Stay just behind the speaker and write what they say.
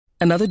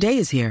Another day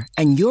is here,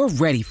 and you're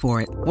ready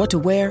for it. What to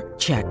wear?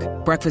 Check.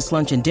 Breakfast,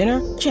 lunch, and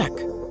dinner? Check.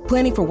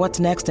 Planning for what's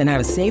next and how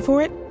to save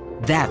for it?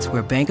 That's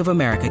where Bank of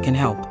America can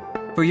help.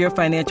 For your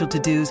financial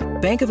to-dos,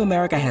 Bank of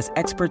America has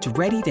experts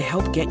ready to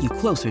help get you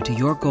closer to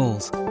your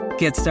goals.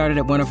 Get started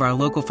at one of our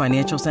local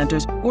financial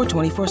centers or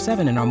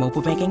 24/7 in our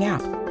mobile banking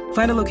app.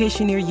 Find a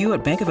location near you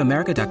at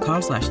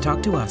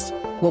bankofamerica.com/talktous.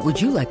 What would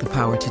you like the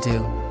power to do?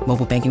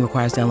 Mobile banking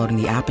requires downloading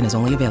the app and is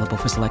only available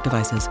for select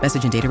devices.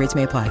 Message and data rates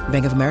may apply.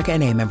 Bank of America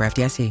N.A., member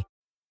FDIC.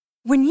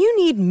 When you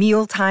need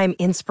mealtime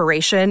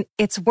inspiration,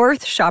 it's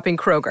worth shopping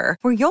Kroger,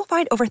 where you'll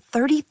find over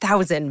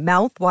 30,000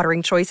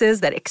 mouth-watering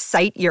choices that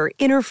excite your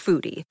inner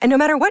foodie. And no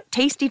matter what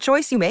tasty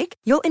choice you make,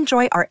 you'll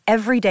enjoy our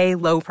everyday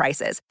low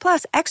prices,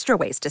 plus extra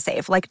ways to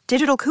save, like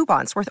digital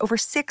coupons worth over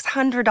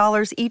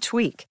 $600 each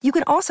week. You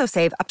can also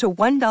save up to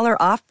 $1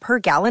 off per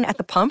gallon at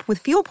the pump with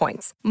fuel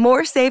points.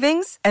 More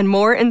savings and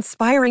more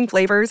inspiring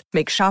flavors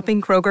make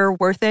shopping Kroger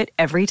worth it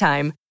every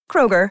time.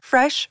 Kroger,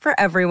 fresh for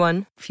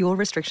everyone. Fuel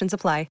restrictions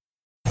apply.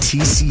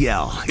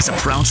 TCL is a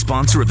proud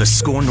sponsor of the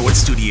Score North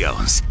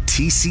Studios.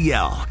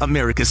 TCL,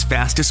 America's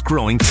fastest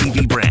growing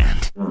TV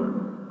brand.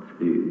 1,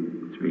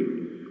 2, 3.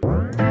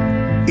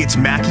 It's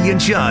Mackie and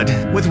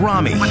Judd with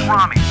Rami.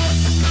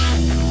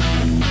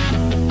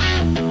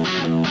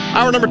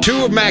 Hour number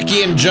 2 of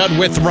Mackie and Judd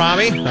with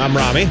Rami. I'm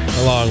Rami,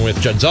 along with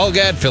Judd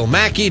Zulgad, Phil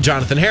Mackey,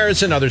 Jonathan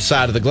Harrison, other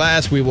side of the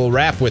glass. We will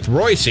wrap with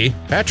Royce,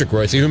 Patrick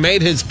Royce, who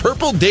made his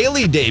Purple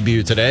Daily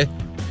debut today.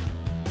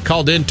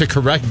 Called in to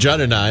correct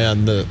Judd and I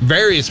on the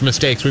various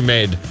mistakes we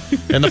made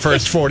in the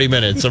first 40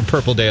 minutes of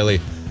Purple Daily.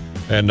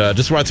 And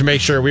just wanted to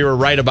make sure we were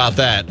right about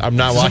that. I'm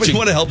not watching. Somebody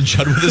want to help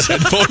Judd with his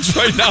headphones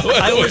right now?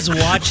 I was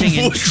watching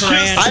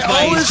entranced.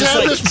 I always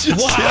have this.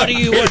 How do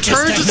you work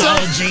this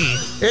technology?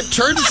 It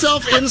turns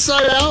itself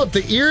inside out.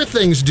 The ear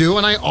things do,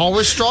 and I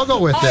always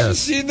struggle with this. I've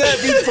seen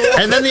that before.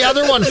 And then the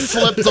other one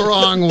flipped the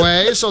wrong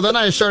way, so then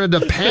I started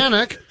to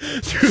panic.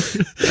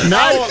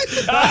 Now,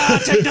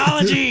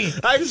 technology.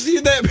 I've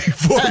seen that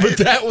before, but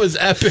that was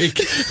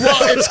epic.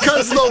 Well, it's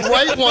because the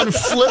right one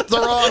flipped the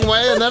wrong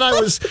way, and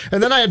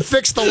then I had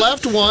fixed the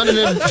left one, and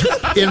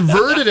it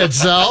inverted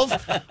itself.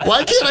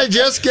 Why can't I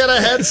just get a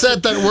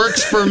headset that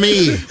works for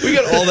me? We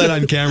got all that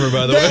on camera,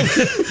 by the way.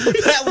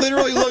 That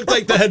literally looked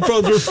like the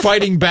headphones were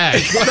fighting back.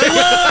 They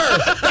were.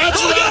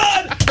 That's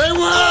right. They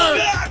were.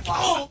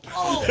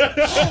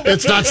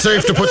 It's not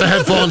safe to put the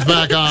headphones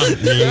back on.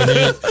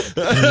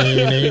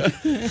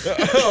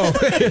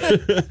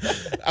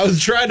 I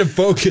was trying to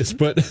focus,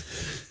 but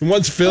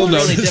once Phil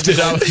noticed it,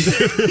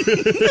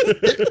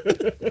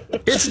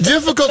 it's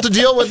difficult to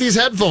deal with these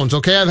headphones,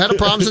 okay? I've had a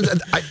problem since...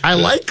 I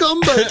like them,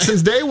 but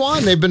since day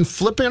one, they've been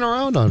flipping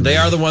around on me. They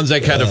are the ones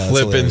that kind of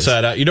flip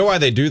inside out. You know why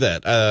they do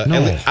that?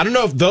 No. I don't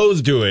know if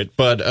those do it,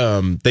 but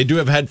they do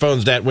have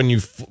headphones that when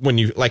you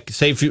like,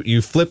 say if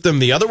you flip them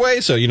the other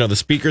way, so, you know, the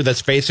speaker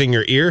that's facing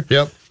your ear,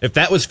 yep. If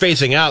that was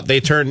facing out,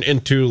 they turn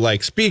into,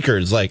 like,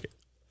 speakers, like...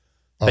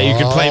 that you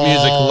can play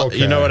music, okay.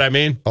 You know what I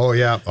mean? Oh,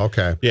 yeah,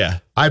 okay. Yeah.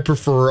 I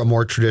prefer a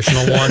more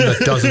traditional one that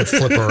doesn't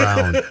flip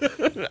around.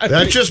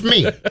 That's just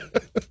me.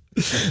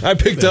 I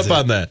picked up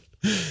on that.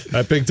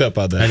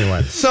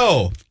 Anyway.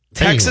 So,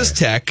 Texas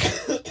Tech,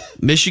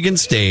 Michigan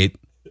State,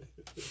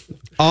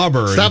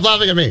 Auburn. Stop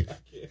laughing at me.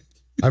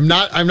 I'm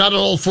not an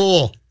old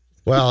fool.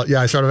 Well,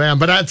 yeah, I sort of am,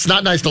 but it's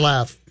not nice to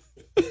laugh.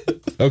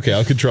 Okay,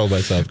 I'll control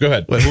myself. Go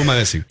ahead. Wait, who am I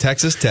missing?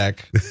 Texas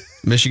Tech,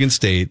 Michigan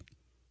State,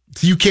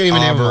 you can't even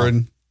name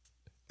Auburn.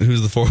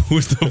 Who's the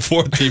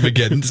fourth team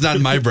again? It's not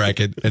in my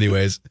bracket,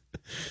 anyways.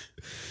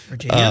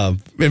 Virginia.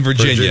 In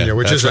Virginia,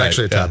 which is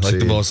actually a top like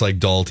seed. the most like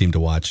dull team to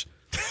watch.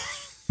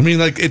 I mean,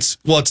 like it's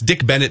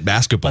Dick Bennett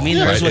basketball. I mean,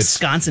 there's right?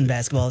 Wisconsin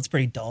basketball. It's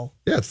pretty dull.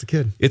 Yeah, it's the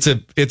kid. It's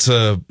a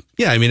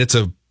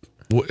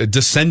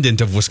descendant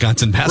of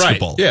Wisconsin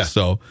basketball. Right, yeah.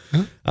 So,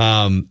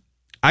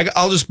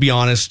 I'll just be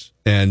honest,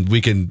 and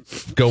we can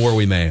go where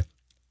we may.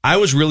 I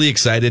was really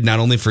excited not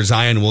only for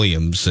Zion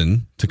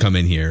Williamson to come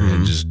in here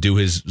and just do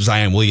his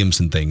Zion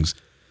Williamson things,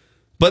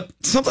 but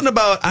something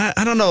about,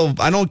 I don't know,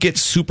 I don't get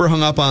super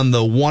hung up on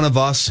the one of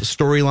us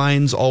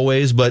storylines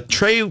always, but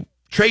Trey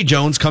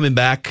Jones coming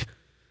back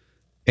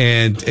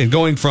and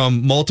going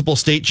from multiple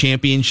state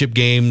championship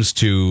games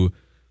to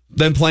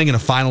then playing in a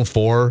Final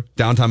Four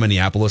downtown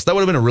Minneapolis, that would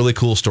have been a really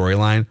cool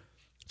storyline.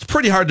 It's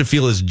pretty hard to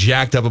feel as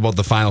jacked up about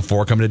the Final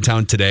Four coming to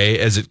town today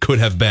as it could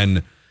have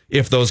been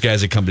if those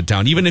guys had come to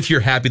town, even if you're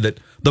happy that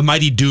the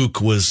mighty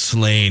Duke was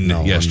slain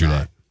yesterday. I'm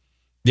not.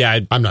 Yeah,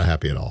 I'm not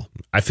happy at all.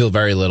 I feel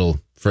very little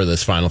for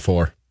this Final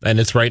Four,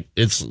 and it's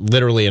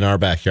literally in our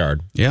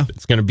backyard. Yeah,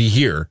 it's going to be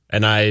here,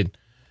 and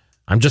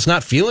I'm just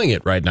not feeling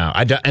it right now.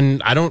 I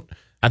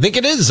think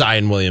it is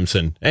Zion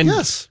Williamson, and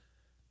yes,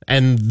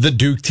 and the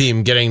Duke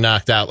team getting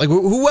knocked out. Like,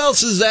 who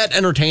else is that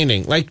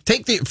entertaining? Like,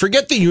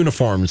 forget the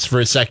uniforms for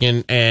a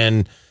second,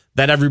 and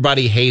that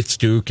everybody hates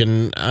Duke,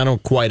 and I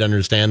don't quite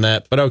understand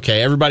that, but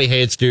okay, everybody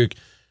hates Duke.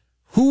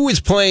 Who is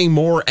playing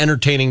more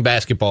entertaining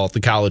basketball at the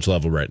college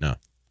level right now?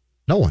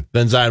 No one.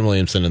 Then Zion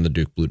Williamson and the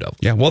Duke Blue Devils.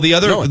 Yeah, well, the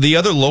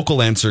other local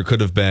answer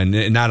could have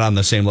been not on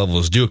the same level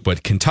as Duke,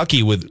 but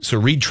Kentucky so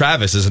Reed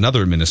Travis is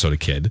another Minnesota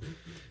kid.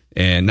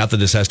 And not that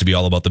this has to be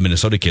all about the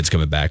Minnesota kids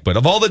coming back, but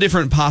of all the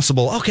different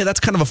possible, okay, that's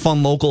kind of a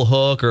fun local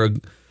hook, or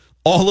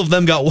all of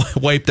them got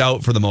wiped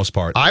out for the most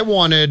part.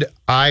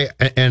 And I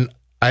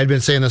had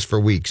been saying this for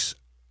weeks.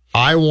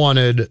 I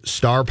wanted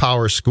star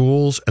power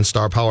schools and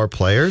star power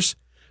players.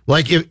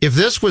 Like if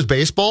this was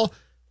baseball,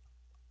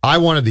 I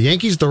wanted the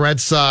Yankees, the Red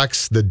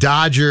Sox, the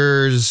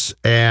Dodgers,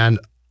 and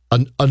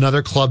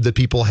another club that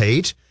people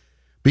hate,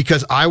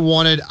 because I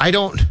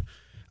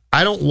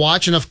don't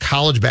watch enough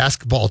college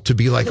basketball to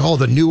be like, oh,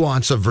 the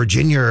nuance of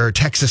Virginia or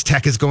Texas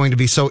Tech is going to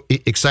be so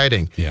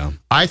exciting. Yeah.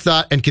 I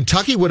thought, and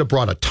Kentucky would have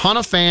brought a ton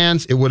of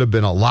fans. It would have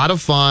been a lot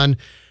of fun.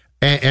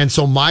 And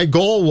so my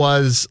goal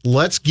was,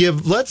 let's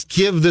give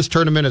this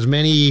tournament as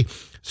many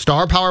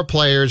star power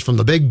players from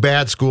the big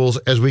bad schools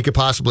as we could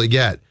possibly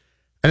get.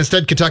 And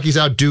instead, Kentucky's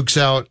out, Duke's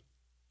out,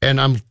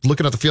 and I'm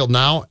looking at the field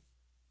now,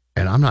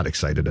 and I'm not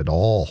excited at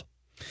all.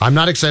 I'm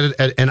not excited,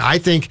 and I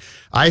think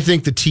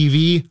the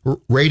TV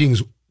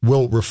ratings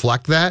will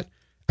reflect that.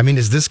 I mean,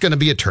 is this going to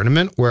be a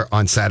tournament where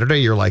on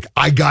Saturday you're like,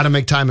 I got to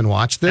make time and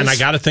watch this? And I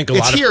got to think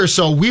it's here,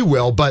 so we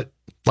will. But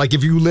like,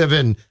 if you live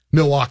in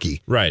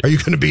Milwaukee, right, are you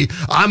going to be,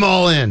 I'm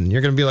all in?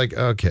 You're going to be like,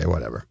 okay,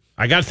 whatever.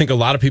 I got to think a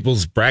lot of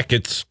people's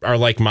brackets are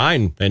like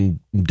mine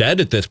and dead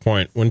at this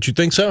point. Wouldn't you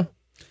think so?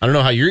 I don't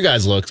know how your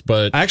guys looks,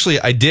 but actually,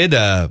 I did.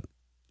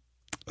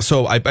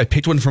 So I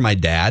picked one for my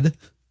dad.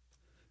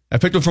 I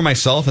picked one for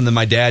myself, and then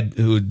my dad,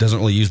 who doesn't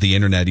really use the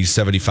internet, he's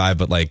 75,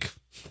 but like,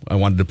 I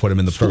wanted to put him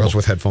in the struggles pool.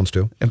 with headphones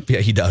too. Yeah,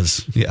 he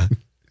does. Yeah,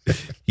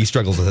 he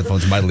struggles with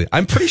headphones mightily.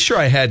 I'm pretty sure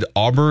I had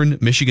Auburn,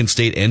 Michigan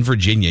State, and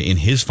Virginia in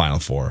his Final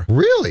Four.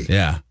 Really?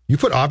 Yeah. You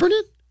put Auburn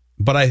in?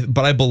 But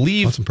I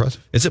believe that's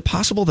impressive. Is it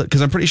possible that,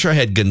 because I'm pretty sure I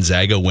had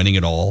Gonzaga winning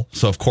it all.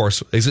 So of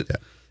course, is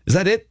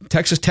that it?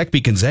 Texas Tech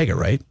beat Gonzaga,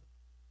 right?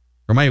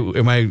 Or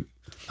am I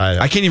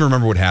can't even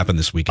remember what happened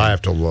this weekend. I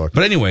have to look.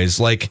 But anyways,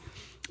 like.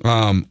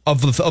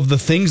 Of the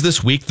things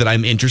this week that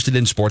I'm interested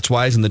in sports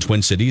wise in the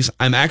Twin Cities,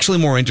 I'm actually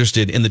more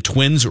interested in the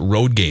Twins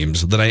road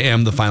games than I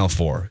am the Final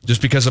Four, just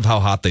because of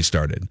how hot they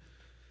started.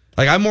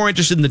 Like, I'm more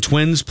interested in the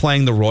Twins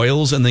playing the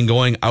Royals and then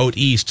going out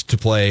east to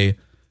play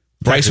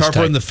Bryce Texas Harper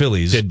Tech and the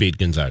Phillies. Did beat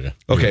Gonzaga.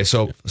 Okay,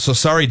 so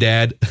sorry,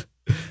 Dad.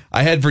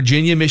 I had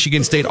Virginia,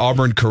 Michigan State,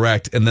 Auburn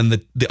correct, and then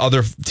the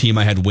other team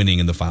I had winning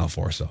in the Final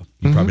Four. So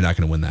you're probably not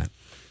going to win that.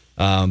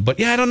 But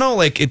yeah, I don't know.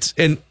 Like,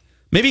 and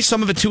maybe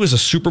some of it too is a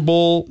Super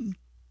Bowl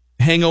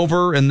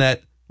hangover, and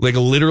that, like, a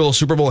literal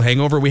Super Bowl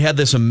hangover. We had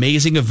this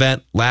amazing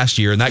event last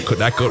year, and that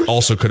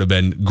could have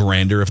been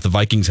grander if the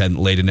Vikings hadn't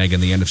laid an egg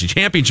in the NFC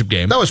Championship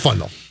game. That was fun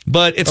though.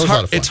 But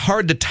it's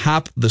hard to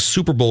top the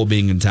Super Bowl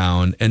being in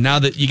town, and now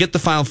that you get the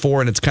Final Four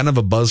and it's kind of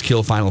a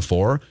buzzkill Final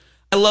Four.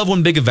 I love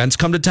when big events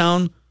come to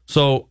town,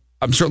 so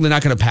I'm certainly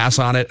not going to pass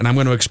on it, and I'm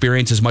going to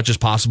experience as much as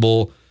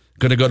possible.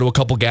 Going to go to a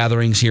couple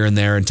gatherings here and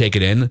there and take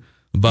it in.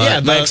 But yeah,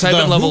 my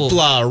excitement level,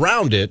 hoopla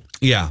around it,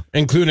 yeah,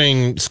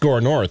 including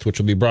Score North, which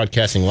will be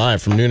broadcasting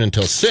live from noon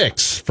until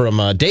 6 from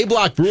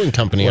Dayblock Brewing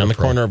Company on the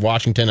corner of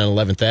Washington and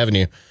 11th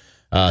Avenue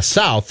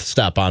South.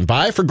 Stop on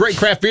by for great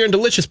craft beer and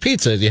delicious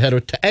pizza as you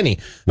head to any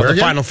of the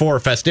Final Four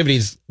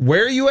festivities.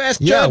 Where you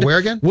asked, yeah, Judd? Where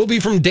again? We'll be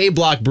from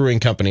Dayblock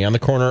Brewing Company on the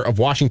corner of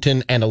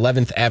Washington and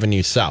 11th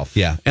Avenue South.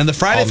 Yeah, and the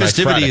Friday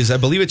festivities, I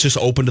believe it's just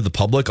open to the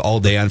public all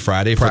day on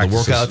Friday for the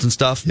workouts and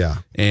stuff. Yeah,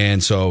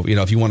 and so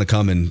if you want to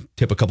come and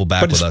tip a couple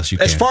back with us, you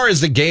can. As far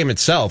as the game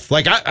itself,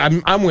 like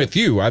I'm with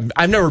you.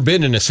 I've never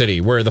been in a city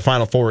where the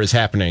Final Four is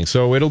happening,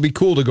 so it'll be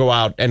cool to go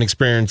out and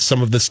experience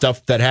some of the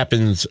stuff that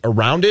happens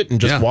around it and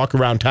just walk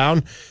around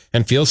town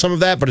and feel some of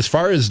that. But as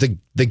far as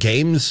the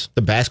games,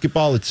 the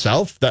basketball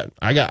itself, that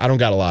I don't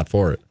got a lot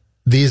for it.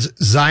 These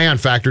Zion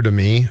factor to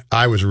me,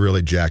 I was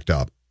really jacked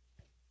up.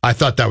 I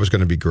thought that was going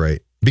to be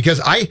great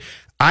because I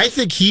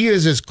think he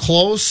is as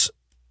close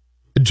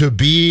to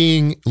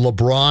being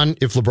LeBron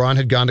if LeBron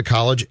had gone to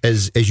college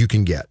as you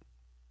can get.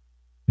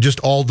 Just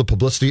all the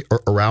publicity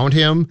around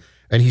him,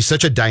 and he's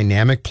such a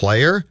dynamic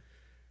player.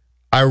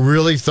 I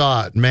really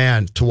thought,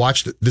 man, to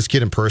watch this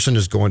kid in person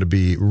is going to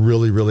be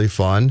really, really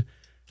fun.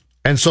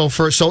 And so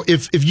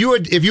if you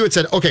had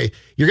said, okay,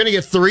 you're going to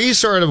get 3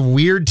 sort of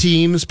weird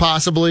teams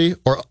possibly,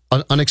 or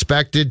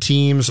unexpected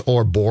teams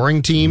or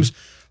boring teams,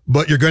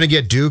 but you're going to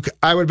get Duke,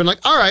 I would have been like,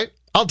 all right,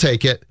 I'll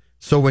take it.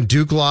 So when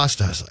Duke lost,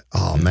 I was like,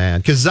 oh man,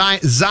 because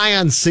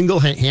Zion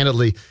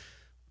single-handedly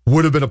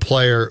would have been a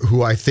player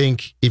who I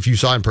think if you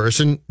saw in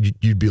person,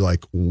 you'd be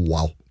like,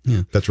 wow,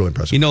 that's really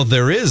impressive.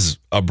 There is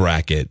a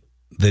bracket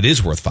that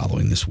is worth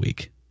following this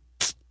week.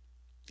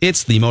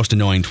 It's the most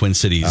annoying Twin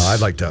Cities. I'd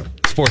like to.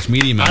 Sports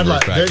media member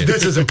bracket.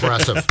 This is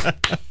impressive.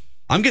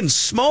 I'm getting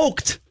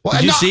smoked. Well,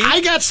 did you see?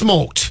 I got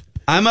smoked.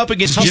 I'm up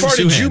against How Jim far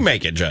did Suhan. you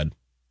make it, Judd?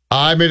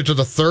 I made it to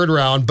the 3rd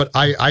round, but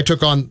I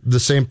took on the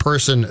same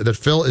person that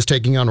Phil is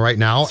taking on right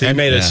now. So you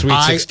made a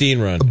Sweet 16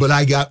 run. But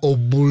I got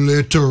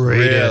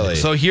obliterated. Really?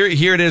 So here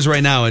it is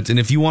right now. And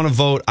if you want to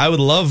vote, I would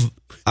love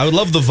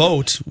the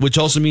vote, which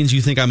also means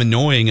you think I'm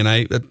annoying, and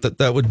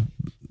that would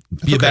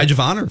be a badge of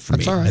honor for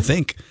me, all right. I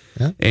think.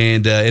 Yeah.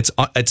 And it's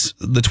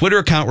the Twitter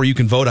account where you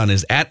can vote on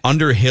is at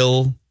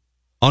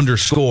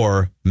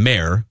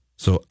 @Underhill_Mayor.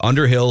 So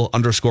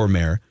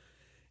Underhill_Mayor.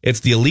 It's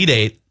the Elite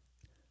Eight.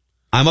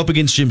 I'm up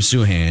against Jim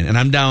Souhan, and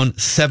I'm down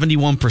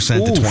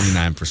 71% to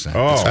 29%.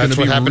 Oh, it's going that's to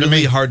what be happened to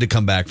really me. hard to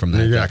come back from that.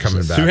 You're not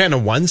coming back. Souhan a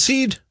 1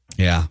 seed?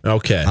 Yeah.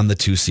 Okay. I'm the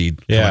 2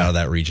 seed coming out of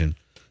that region.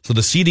 So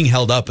the seeding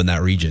held up in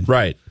that region.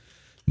 Right.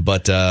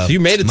 But so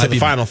you made it to the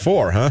Final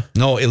Four, huh?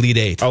 No, Elite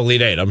Eight. Oh,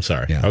 Elite Eight. I'm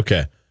sorry. Yeah.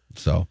 Okay.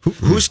 So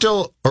who's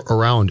still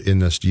around in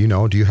this? Do you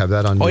know? Do you have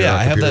that on your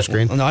I have computer that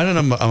screen? No, I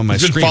don't know on my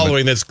He's been screen.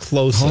 following this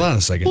closely. Hold on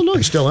a second. Well, no,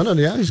 he's still in it.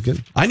 Yeah, he's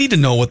good. I need to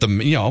know what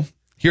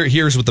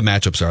here's what the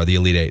matchups are, the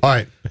Elite Eight. All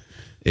right.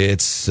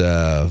 It's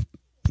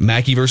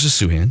Mackey versus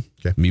Souhan.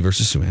 Okay. Me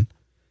versus Souhan.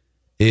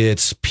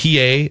 It's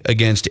PA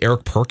against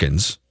Eric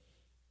Perkins.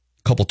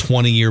 A couple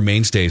 20-year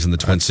mainstays in the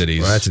Twin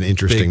Cities. Well, that's an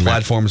interesting big match.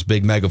 platforms,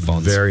 big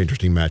megaphones. Very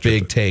interesting matchup.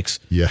 Big takes.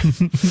 Yeah.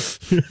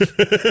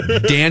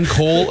 Dan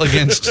Cole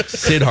against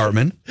Sid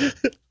Hartman.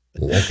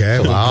 Okay,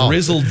 Couple wow.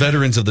 grizzled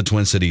veterans of the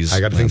Twin Cities. I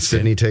got to think landscape.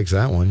 Sydney takes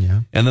that one,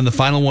 yeah. And then the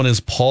final one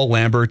is Paul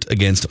Lambert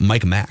against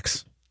Mike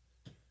Max.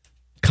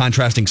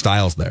 Contrasting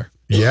styles there.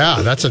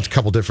 Yeah, that's a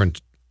couple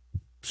different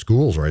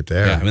schools right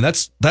there. Yeah, I mean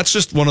that's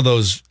just one of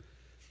those,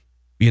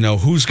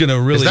 who's going to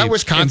really that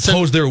Wisconsin?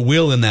 impose their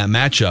will in that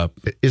matchup.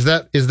 Is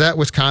that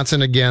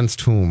Wisconsin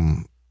against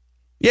whom?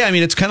 Yeah, I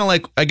mean it's kind of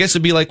like, I guess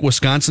it'd be like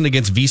Wisconsin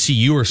against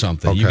VCU or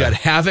something. Okay. You got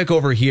Havoc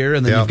over here,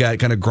 and then Yep. you've got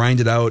kind of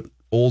grinded out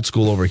old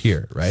school over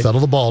here, right?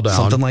 Settle the ball down.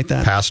 Something like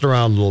that. Pass it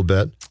around a little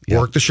bit. Yeah.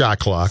 Work the shot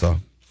clock.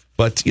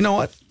 But you know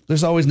what?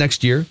 There's always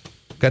next year.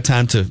 Got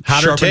time to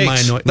Hotter sharpen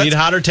takes. my Need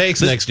hotter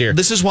takes next year.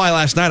 This is why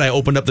last night I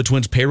opened up the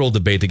Twins payroll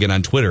debate again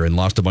on Twitter and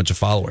lost a bunch of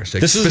followers.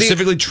 This is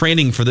specifically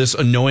training for this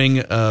annoying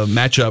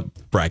matchup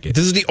bracket.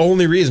 This is the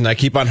only reason I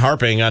keep on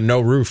harping on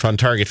no roof on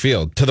Target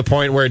Field, to the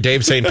point where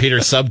Dave St. Peter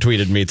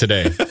subtweeted me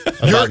today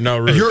about no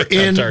roof. You're on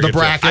in Target the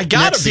bracket Field. I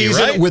gotta next be,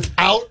 season right?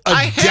 without a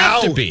I have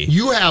doubt. to be.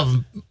 You have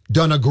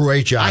done a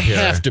great job I here.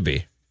 have to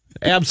be.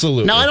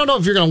 Absolutely. Now I don't know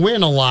if you're going to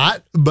win a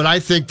lot, but I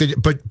think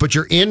that. But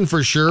you're in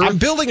for sure. I'm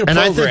building a and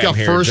program I think a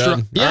here, first Judd.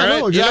 round. Yeah, All right?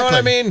 no, exactly. You know what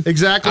I mean?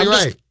 Exactly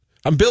right.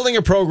 I'm building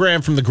a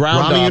program from the ground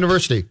Rami up.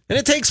 University. And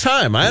it takes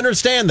time. I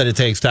understand that it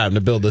takes time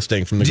to build this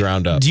thing from the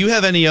ground up. Do you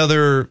have any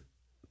other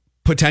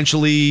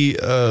potentially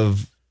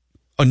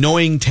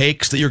annoying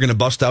takes that you're going to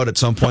bust out at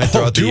some point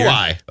throughout the year? Do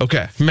I?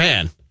 Okay.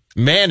 Man,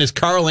 is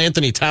Karl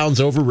Anthony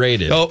Towns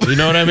overrated? Oh. You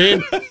know what I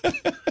mean?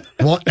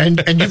 Well,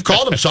 and you've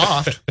called him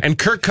soft. And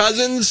Kirk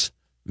Cousins,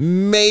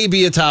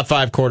 maybe a top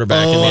 5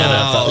 quarterback in the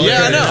NFL. okay.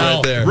 Yeah, I know.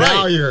 Right there.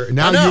 Now Right. you're.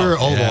 I know.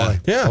 Boy.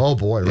 Yeah. Oh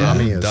boy.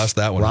 Rami is. Dust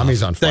that one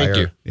Rami's off. on fire. Thank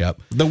you.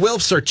 Yep. The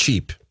Wilfs are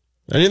cheap.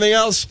 Anything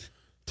else?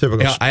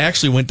 Typical. Yeah, I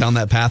actually went down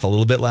that path a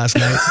little bit last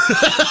night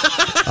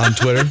on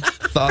Twitter.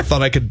 Thought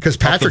I could Because up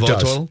the Patrick vote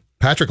does. total.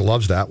 Patrick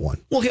loves that one.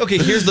 Well, okay.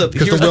 Here's the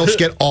Because the Wilfs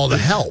get all the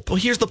help. Well,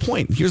 here's the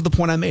point. Here's the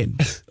point I made.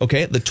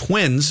 Okay, the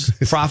Twins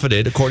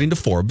profited, according to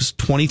Forbes,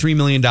 $23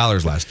 million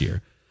last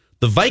year.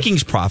 The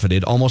Vikings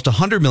profited almost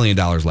 $100 million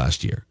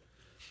last year.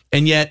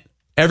 And yet,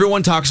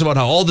 everyone talks about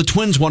how all the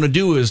Twins want to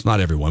do is, not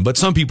everyone, but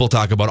some people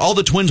talk about all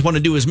the Twins want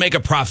to do is make a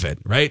profit,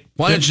 right?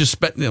 Why don't you just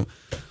spend,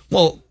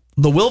 Well,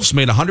 the Wilfs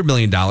made $100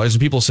 million, and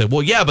people say,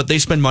 well, yeah, but they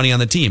spend money on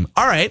the team.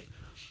 All right.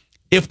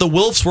 If the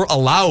Wilfs were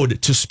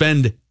allowed to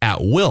spend at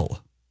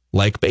will,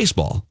 like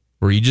baseball,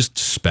 where you just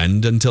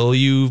spend until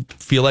you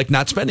feel like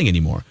not spending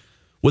anymore,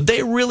 would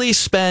they really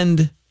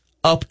spend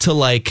up to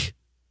like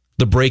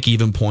the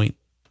break-even point?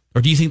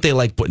 Or do you think they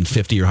like putting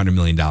 $50 or $100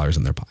 million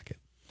in their pocket?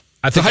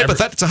 It's a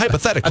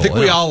hypothetical. I think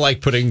we all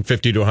like putting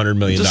 $50 to $100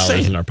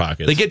 million in our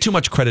pockets. They get too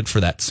much credit for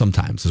that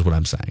sometimes, is what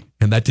I'm saying.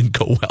 And that didn't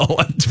go well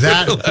on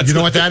Twitter. That you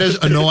know what that is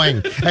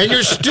annoying, and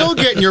you're still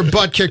getting your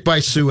butt kicked by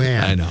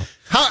Souhan. I know.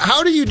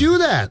 How do you do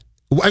that?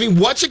 I mean,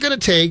 what's it going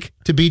to take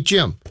to beat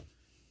Jim?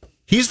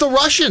 He's the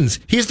Russians.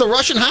 He's the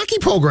Russian hockey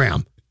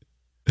program.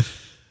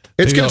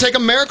 It's going to take a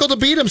miracle to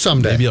beat him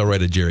someday. Maybe I'll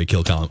write a Jerry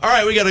Kill column. All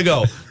right, we got to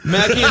go.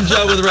 Mackie and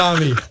Joe with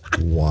Rami.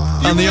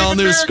 Wow. On the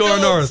all-new Score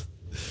North.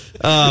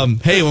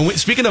 Hey,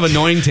 speaking of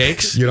annoying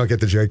takes, You don't get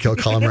the Jerry Kill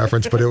column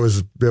reference, but it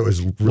was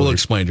really, we'll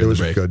explain during it was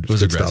the break. good. It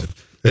was good aggressive.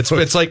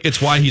 stuff.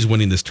 It's why he's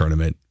winning this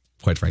tournament.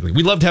 Quite frankly,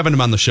 we loved having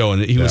him on the show,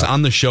 and he was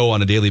on the show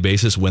on a daily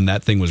basis when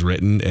that thing was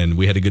written, and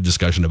we had a good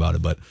discussion about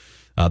it. But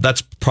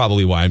that's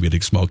probably why I'm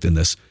getting smoked in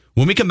this.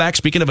 When we come back,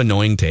 speaking of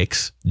annoying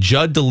takes,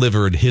 Judd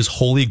delivered his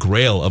holy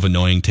grail of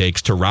annoying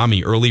takes to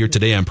Rami earlier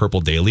today on Purple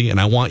Daily, and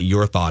I want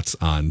your thoughts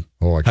on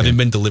having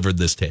been delivered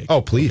this take.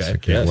 Oh, please. Okay. I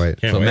can't wait.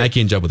 So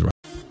Mackie and Judd with Rami.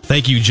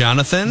 Thank you,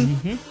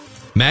 Jonathan.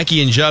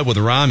 Mackie and Judd with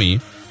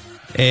Rami.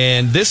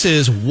 And this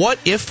is What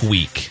If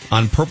Week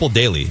on Purple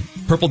Daily.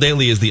 Purple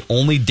Daily is the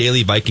only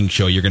daily Viking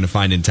show you're going to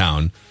find in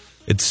town.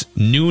 It's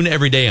noon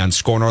every day on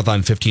Score North on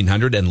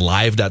 1500 and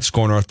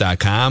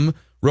live.scorenorth.com.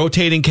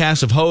 Rotating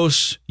cast of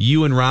hosts,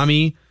 you and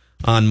Rami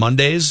on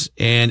Mondays.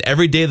 And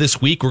every day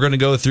this week, we're going to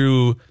go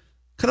through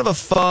kind of a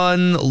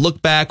fun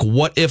look back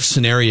what if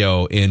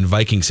scenario in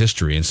Vikings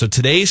history. And so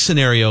today's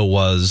scenario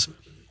was,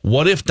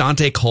 what if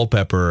Dante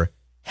Culpepper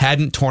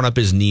hadn't torn up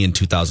his knee in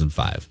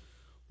 2005?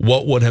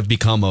 What would have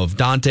become of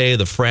Dante,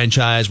 the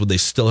franchise? Would they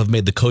still have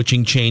made the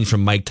coaching change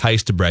from Mike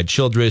Tice to Brad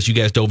Childress? You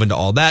guys dove into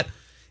all that.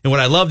 And what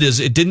I loved is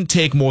it didn't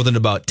take more than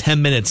about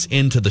 10 minutes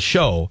into the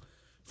show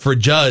for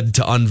Judd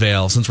to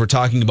unveil, since we're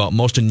talking about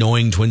most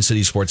annoying Twin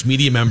City sports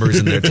media members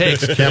and their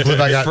takes. Can't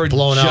believe I got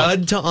blown out. For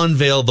Judd to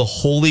unveil the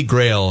holy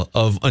grail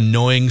of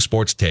annoying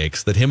sports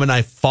takes that him and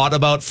I fought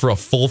about for a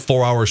full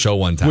 4-hour show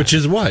one time. Which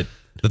is what?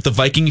 That the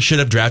Vikings should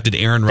have drafted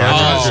Aaron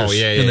Rodgers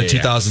in the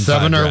 2005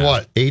 7 or draft.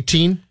 what?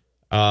 18? 2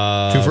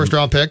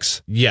 first-round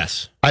picks?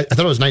 Yes. I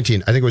thought it was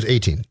 19. I think it was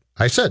 18.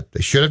 I said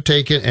they should have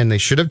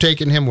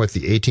taken him with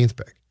the 18th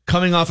pick.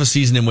 Coming off a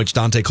season in which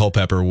Dante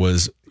Culpepper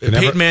was...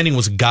 Peyton Manning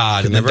was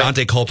God, and then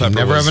Dante Culpepper was... You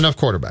can never have enough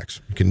quarterbacks.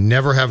 You can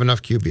never have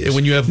enough QBs.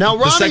 When you have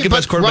the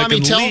second-best quarterback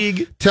in the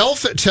league... Tell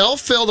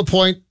Phil the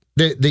point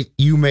that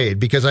you made,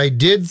 because I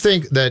did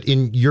think that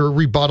in your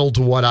rebuttal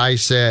to what I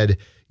said,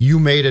 you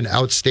made an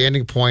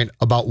outstanding point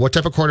about what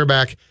type of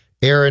quarterback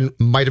Aaron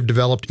might have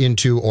developed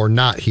into or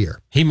not here.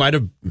 He might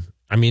have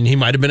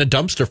been a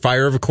dumpster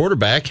fire of a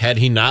quarterback had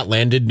he not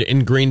landed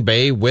in Green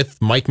Bay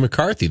with Mike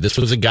McCarthy. This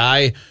was a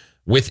guy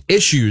with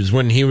issues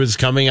when he was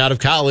coming out of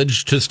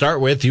college to start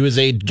with. He was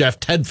a Jeff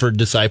Tedford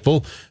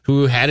disciple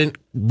who hadn't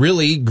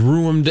really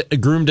groomed an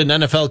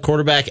NFL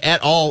quarterback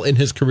at all in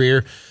his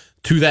career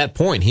to that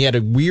point. He had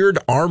a weird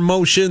arm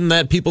motion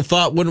that people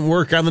thought wouldn't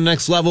work on the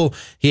next level.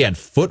 He had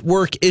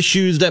footwork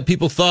issues that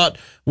people thought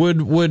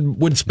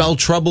would spell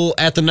trouble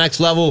at the next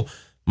level.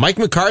 Mike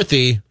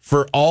McCarthy,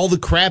 for all the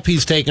crap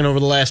he's taken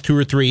over the last 2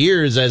 or 3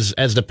 years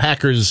as the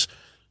Packers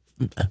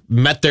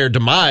met their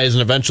demise,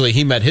 and eventually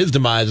he met his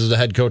demise as the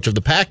head coach of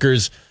the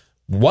Packers,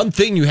 one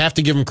thing you have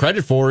to give him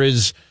credit for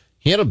is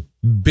he had a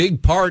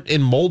big part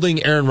in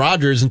molding Aaron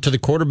Rodgers into the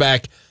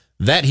quarterback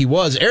that he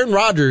was. Aaron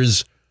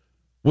Rodgers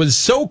was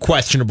so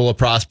questionable a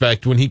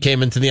prospect when he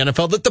came into the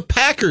NFL that the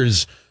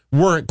Packers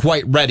weren't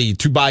quite ready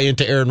to buy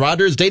into Aaron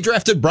Rodgers. They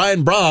drafted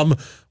Brian Brohm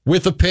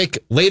with a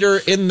pick later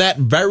in that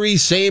very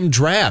same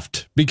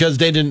draft because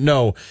they didn't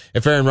know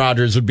if Aaron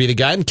Rodgers would be the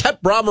guy, and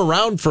kept Brohm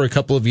around for a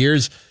couple of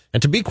years.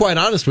 And to be quite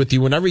honest with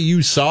you, whenever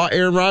you saw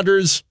Aaron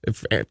Rodgers,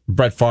 if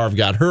Brett Favre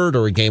got hurt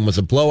or a game was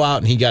a blowout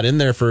and he got in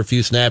there for a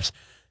few snaps,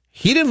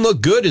 he didn't look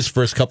good his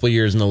first couple of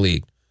years in the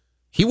league.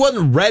 He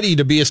wasn't ready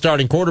to be a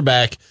starting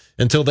quarterback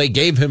until they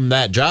gave him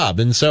that job.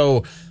 And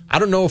so I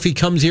don't know if he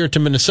comes here to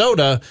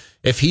Minnesota,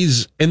 if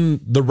he's in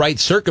the right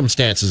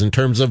circumstances in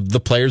terms of the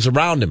players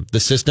around him,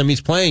 the system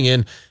he's playing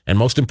in, and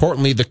most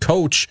importantly, the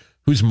coach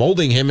who's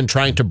molding him and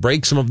trying to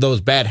break some of those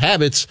bad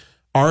habits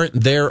aren't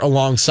there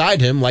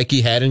alongside him like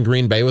he had in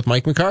Green Bay with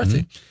Mike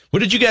McCarthy. Mm-hmm. What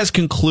did you guys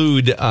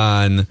conclude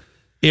on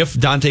if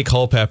Dante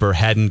Culpepper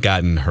hadn't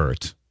gotten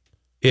hurt?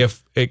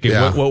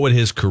 What would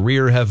his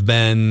career have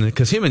been?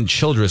 Because him and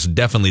Childress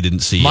definitely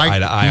didn't see eye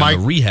to eye on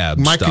the rehab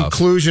my stuff.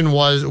 Conclusion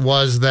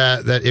was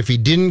that if he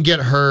didn't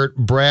get hurt,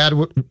 Brad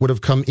would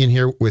have come in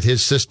here with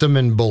his system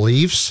and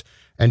beliefs,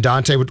 and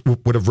Dante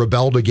would have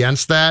rebelled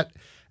against that.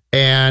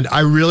 And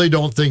I really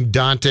don't think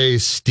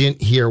Dante's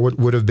stint here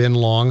would have been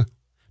long.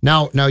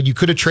 Now you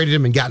could have traded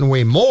him and gotten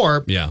way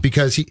more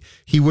because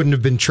he wouldn't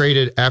have been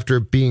traded after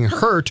being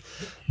hurt.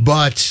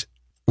 But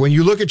when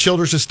you look at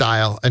Childress'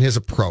 style and his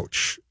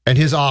approach and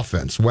his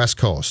offense, West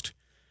Coast,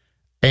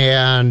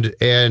 and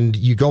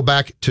you go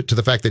back to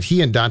the fact that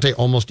he and Dante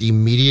almost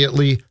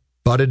immediately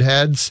butted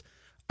heads,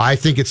 I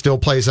think it still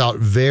plays out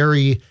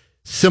very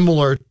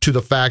similar to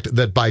the fact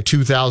that by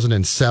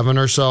 2007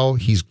 or so,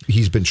 he's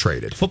been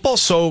traded.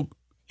 Football's so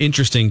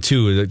interesting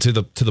too, to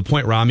the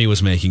point Rami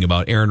was making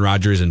about Aaron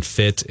Rodgers and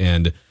fit,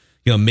 and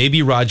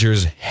maybe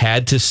Rodgers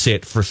had to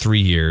sit for 3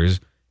 years,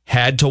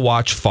 had to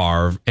watch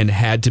Favre, and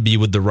had to be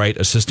with the right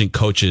assistant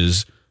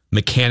coaches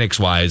mechanics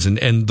wise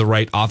and the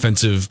right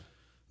offensive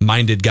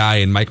minded guy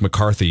in Mike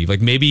McCarthy. Like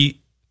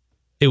maybe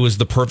it was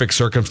the perfect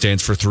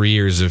circumstance for 3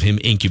 years of him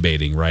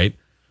incubating, right?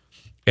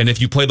 And if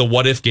you play the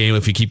what if game,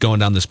 if you keep going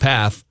down this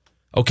path,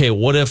 okay,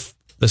 what if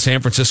the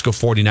San Francisco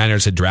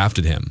 49ers had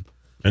drafted him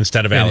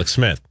instead of Alex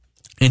Smith?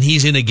 And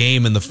he's in a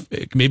game and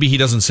maybe he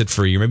doesn't sit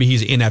for a year. Maybe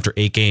he's in after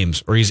 8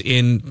 games, or he's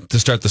in to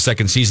start the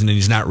second season and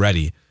he's not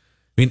ready.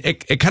 I mean,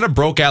 it kind of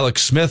broke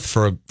Alex Smith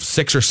for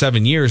 6 or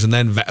 7 years. And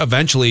then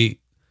eventually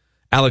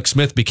Alex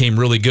Smith became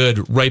really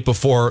good right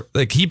before,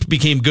 like he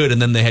became good.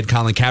 And then they had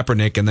Colin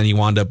Kaepernick and then he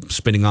wound up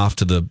spinning off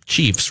to the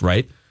Chiefs,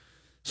 right?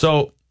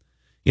 So,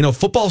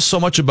 football's so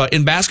much about,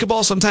 in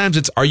basketball, sometimes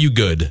it's, are you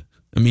good?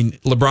 I mean,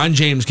 LeBron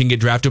James can get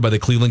drafted by the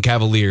Cleveland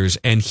Cavaliers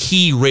and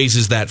he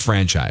raises that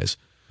franchise.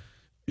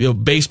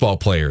 Baseball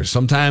players,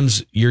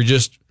 sometimes you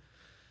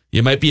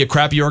might be a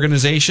crappy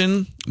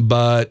organization,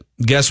 but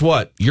guess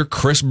what? You're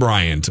Chris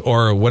Bryant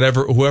or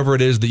whoever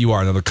it is that you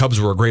are. Now, the Cubs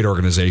were a great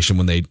organization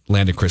when they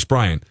landed Chris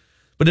Bryant.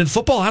 But in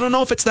football, I don't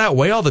know if it's that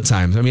way all the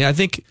time. I mean, I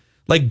think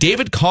like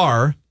David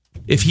Carr,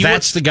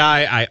 that's the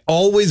guy I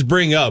always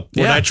bring up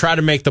when I try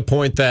to make the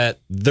point that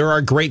there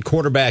are great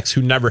quarterbacks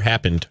who never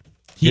happened.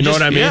 You know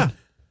what I mean? Yeah.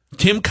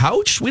 Tim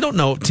Couch? We don't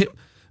know.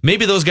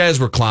 Maybe those guys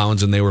were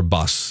clowns and they were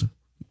busts.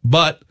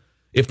 But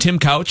if Tim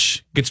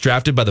Couch gets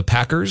drafted by the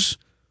Packers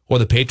or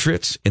the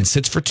Patriots and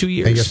sits for 2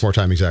 years. And he gets more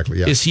time, exactly,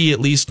 yeah. Is he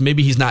at least,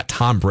 maybe he's not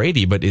Tom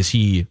Brady, but is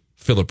he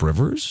Phillip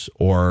Rivers?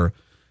 Or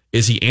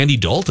is he Andy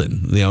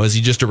Dalton? Is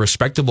he just a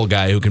respectable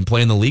guy who can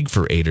play in the league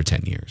for 8 or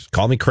 10 years?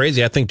 Call me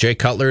crazy. I think Jay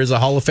Cutler is a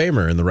Hall of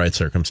Famer in the right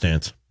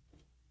circumstance.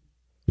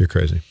 You're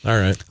crazy. All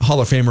right. Hall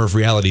of Famer of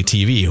reality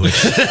TV. Which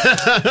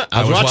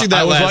I was watching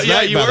that last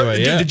night, you by the were.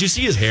 way. Yeah. Did you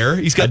see his hair?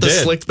 He's got the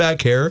slicked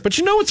back hair. But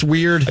you know what's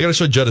weird? I got to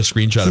show Judd a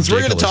screenshot Since of we're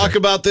going to talk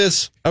about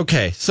this.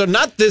 Okay, so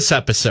not this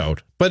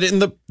episode, but in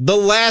the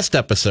last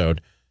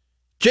episode,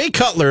 Jay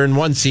Cutler in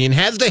one scene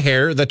has the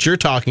hair that you're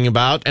talking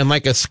about and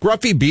like a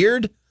scruffy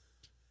beard.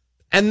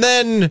 And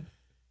then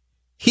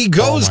he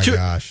goes to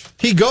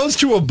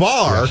a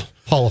bar. Yeah.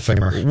 Hall of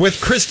Famer. With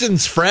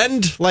Kristen's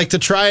friend, to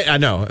try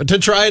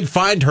and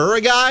find her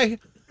a guy.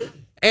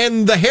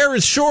 And the hair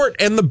is short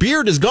and the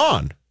beard is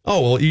gone.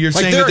 Oh, well, you're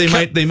saying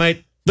that they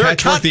might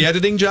patchwork the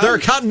editing job? There are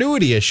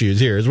continuity issues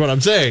here, is what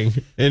I'm saying.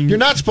 And you're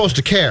not supposed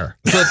to care.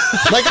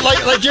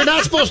 like you're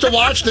not supposed to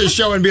watch this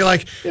show and be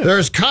like,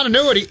 there's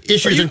continuity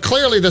issues, and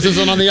clearly this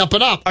isn't on the up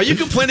and up. Are you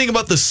complaining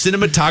about the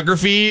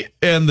cinematography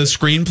and the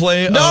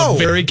screenplay of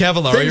Barry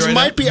Cavallari? Things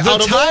might be out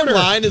of order. The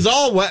timeline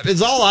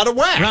is all out of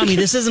whack. Rami,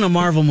 this isn't a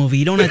Marvel movie.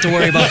 You don't have to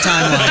worry about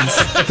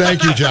timelines.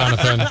 Thank you,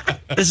 Jonathan.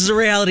 This is a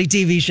reality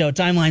TV show.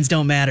 Timelines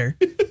don't matter.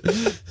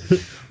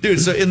 Dude,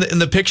 so in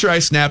the picture I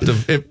snapped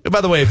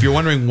by the way, if you're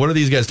wondering what are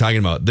these guys talking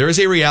about, there is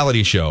a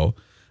reality show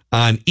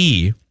on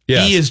E.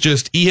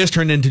 Yes. E has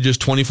turned into just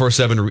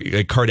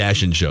 24/7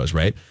 Kardashian shows,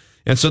 right?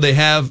 And so they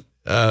have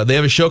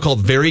a show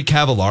called Very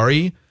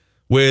Cavallari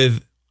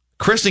with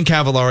Kristen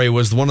Cavallari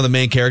was one of the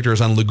main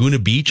characters on Laguna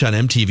Beach on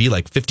MTV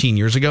like 15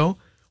 years ago.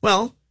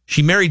 Well,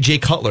 she married Jay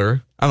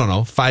Cutler, I don't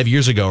know, 5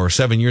 years ago or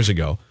 7 years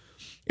ago.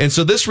 And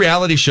so this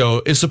reality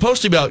show is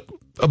supposed to be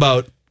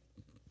about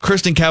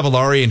Kristen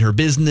Cavallari and her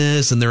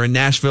business, and they're in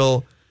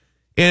Nashville.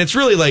 And it's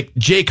really like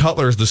Jay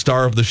Cutler is the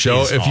star of the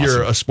show if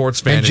you're a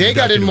sports fan. And Jay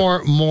got in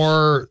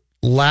more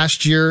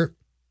last year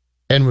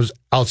and was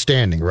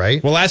outstanding,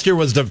 right? Well, last year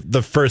was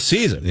the first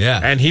season. Yeah.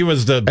 And he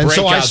was the breakout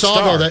star. And so I saw,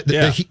 star. though,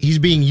 that he's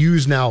being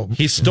used now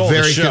he stole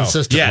very the show.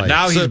 consistently. Yeah,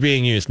 now he's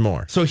being used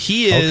more. So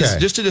he is,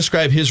 just to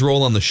describe his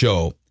role on the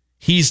show,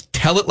 he's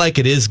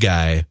tell-it-like-it-is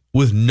guy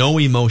with no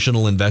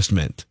emotional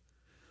investment.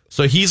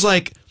 So he's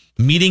like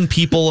meeting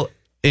people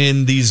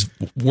in these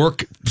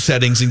work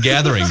settings and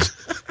gatherings.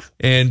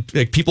 And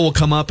like, people will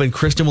come up and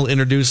Kristen will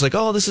introduce like,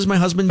 oh, this is my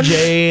husband,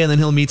 Jay. And then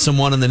he'll meet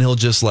someone and then he'll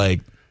just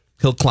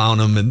he'll clown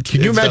him. And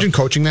can you imagine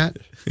coaching that?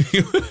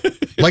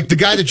 Like the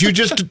guy that you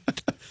just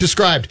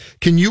described.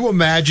 Can you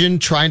imagine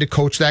trying to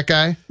coach that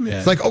guy? Yeah.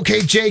 It's like,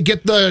 okay, Jay,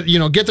 get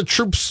the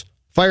troops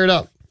fired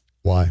up.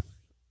 Why?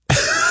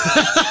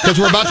 Because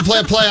we're about to play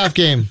a playoff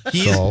game.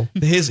 So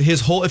his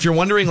whole, if you're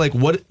wondering like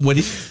what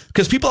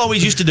because people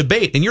always used to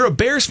debate, and you're a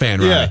Bears fan,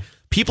 right? Yeah.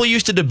 People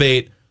used to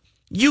debate,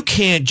 you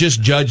can't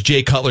just judge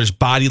Jay Cutler's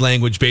body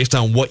language based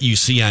on what you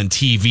see on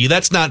TV.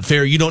 That's not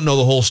fair. You don't know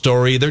the whole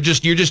story. You're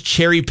just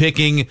cherry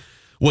picking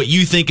what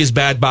you think is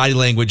bad body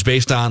language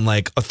based on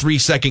like a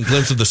 3-second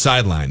glimpse of the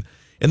sideline.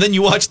 And then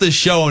you watch this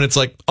show and it's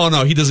like, oh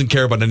no, he doesn't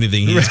care about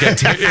anything. He's got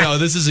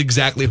this is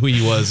exactly who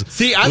he was.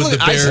 See, I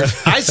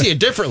see it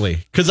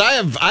differently because I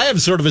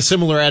have sort of a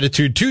similar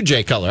attitude to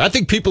Jay Cutler. I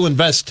think people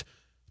invest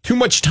too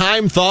much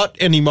time, thought,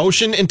 and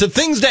emotion into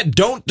things that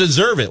don't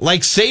deserve it.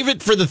 Like, save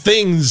it for the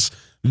things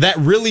that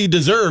really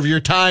deserve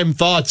your time,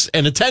 thoughts,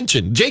 and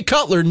attention. Jay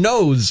Cutler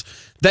knows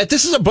that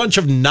this is a bunch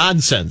of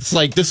nonsense.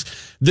 Like this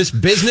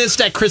business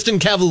that Kristen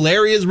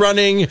Cavallari is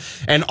running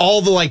and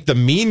all the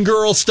mean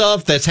girl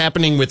stuff that's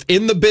happening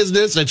within the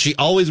business that she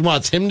always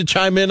wants him to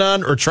chime in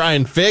on or try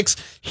and fix.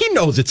 He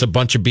knows it's a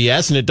bunch of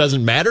BS and it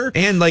doesn't matter.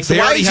 And they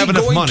already have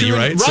enough money,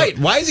 right? Right.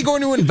 Why is he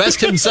going to invest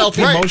himself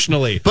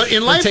emotionally? But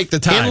in life, take the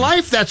time? In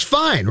life, that's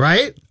fine,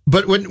 right?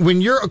 But when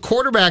you're a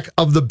quarterback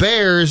of the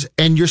Bears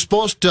and you're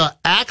supposed to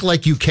act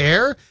like you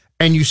care,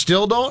 and you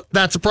still don't,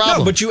 that's a problem.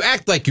 No, but you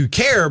act like you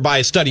care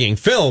by studying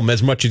film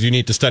as much as you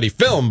need to study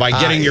film, by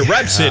getting your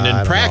reps in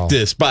and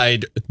practice,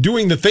 by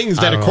doing the things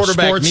that a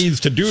quarterback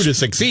needs to do to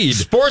succeed.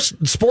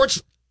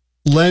 Sports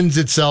lends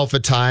itself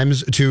at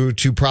times to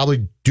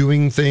probably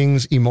doing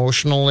things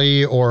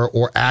emotionally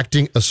or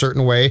acting a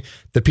certain way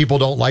that people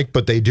don't like,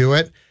 but they do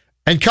it.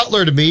 And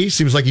Cutler, to me,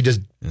 seems like he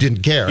just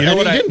didn't care. He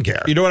didn't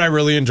care. You know what I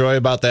really enjoy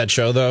about that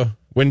show, though?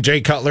 When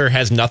Jay Cutler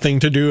has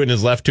nothing to do and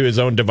is left to his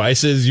own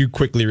devices, you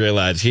quickly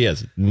realize he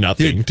has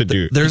nothing to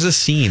do. There's a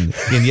scene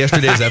in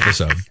yesterday's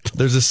episode.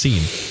 There's a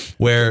scene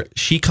where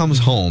she comes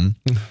home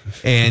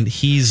and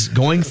he's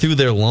going through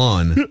their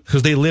lawn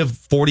because they live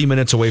 40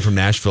 minutes away from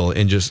Nashville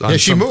and just on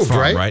she moved,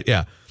 farm, right?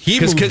 Yeah. He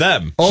moved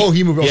them. Oh,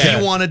 he moved. Okay.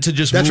 He wanted to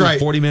just move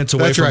 40 minutes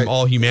away from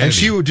all humanity. And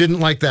she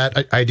didn't like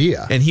that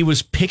idea. And he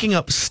was picking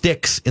up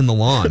sticks in the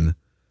lawn.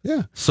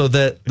 Yeah. So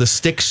that the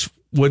sticks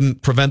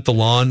wouldn't prevent the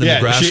lawn and the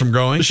grass from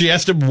growing. She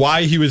asked him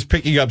why he was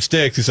picking up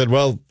sticks. He said,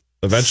 well,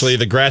 eventually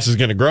the grass is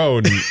going to grow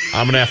and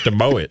I'm going to have to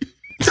mow it.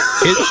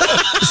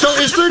 So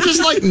is there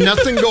just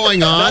nothing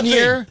going on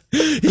here?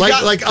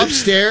 Like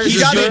upstairs?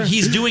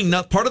 He's doing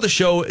part of the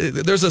show.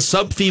 There's a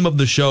sub theme of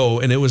the show,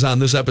 and it was on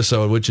this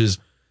episode, which is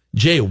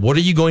Jay, what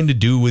are you going to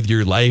do with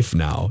your life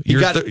now?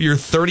 You're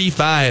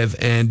 35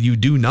 and you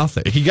do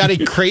nothing. He got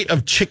a crate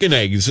of chicken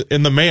eggs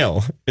in the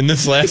mail in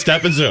this last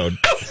episode.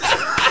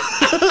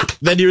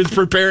 Then he was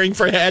preparing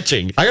for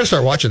hatching. I got to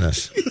start watching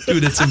this.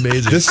 Dude, it's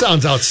amazing. This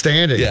sounds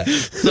outstanding. Yeah.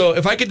 So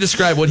if I could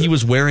describe what he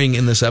was wearing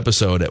in this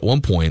episode at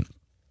one point,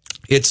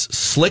 it's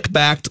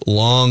slick-backed,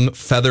 long,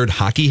 feathered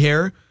hockey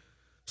hair.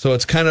 So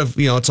it's kind of,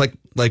 it's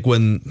like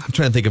when, I'm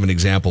trying to think of an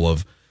example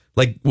of,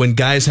 like when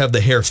guys have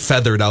the hair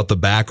feathered out the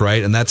back,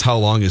 right? And that's how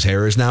long his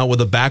hair is now, with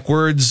a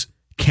backwards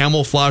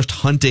camouflaged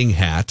hunting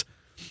hat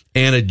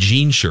and a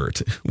jean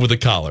shirt with a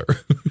collar.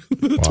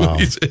 Wow.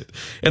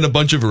 And a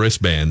bunch of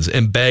wristbands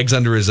and bags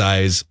under his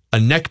eyes, a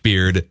neck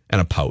beard,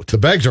 and a pout. The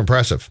bags are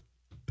impressive.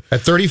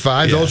 At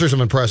 35, Yeah. those are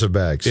some impressive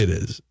bags. It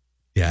is.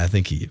 Yeah, I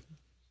think he's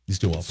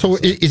doing well. So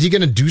is he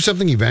going to do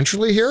something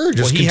eventually here, or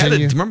just he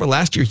continue? remember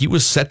last year he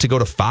was set to go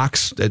to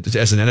Fox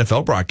as an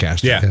NFL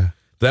broadcaster. Yeah.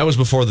 That was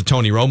before the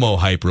Tony Romo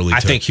hype really I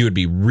took. think he would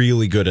be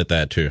really good at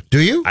that, too. Do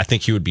you? I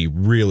think he would be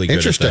really good at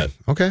Interesting. that.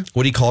 Okay.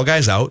 Would he call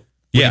guys out?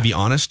 Would he be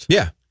honest?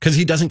 Yeah, because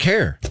he doesn't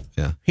care.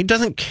 Yeah. He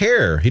doesn't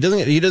care. He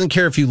doesn't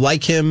care if you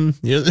like him.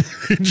 He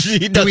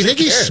Do we think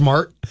he's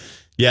smart?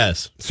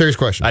 Yes. Serious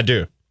question. I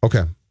do.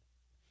 Okay.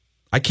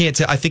 I can't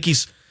tell. I think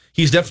he's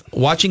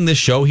watching this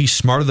show. He's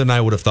smarter than I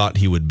would have thought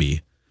he would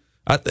be.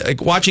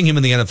 Like watching him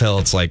in the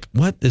NFL, it's like,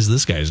 what is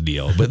this guy's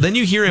deal? But then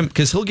you hear him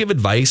because he'll give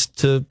advice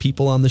to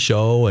people on the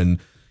show, and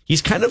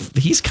he's kind of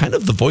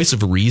the voice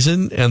of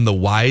reason and the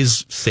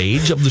wise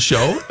sage of the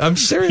show. I'm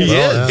serious. He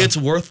is. It's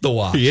worth the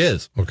watch. He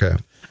is. Okay.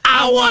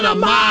 I want to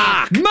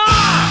mock.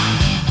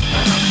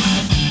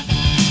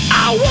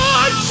 I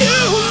want to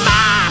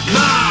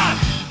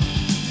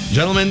mock.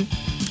 Gentlemen,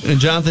 and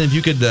Jonathan, if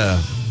you could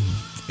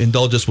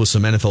indulge us with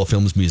some NFL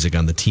Films music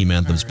on the team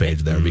anthems page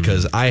there,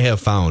 because I have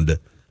found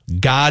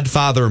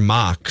Godfather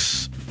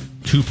Mocks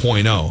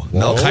 2.0.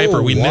 Mel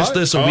Kiper, we missed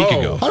this a week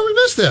ago. How did we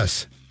miss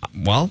this?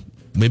 Well,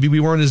 maybe we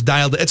weren't as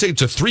dialed. It's a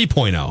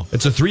 3.0.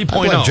 It's a 3.0.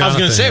 I was I was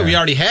going to say, here. we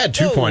already had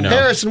 2.0.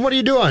 Harrison, what are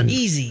you doing?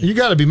 Easy. You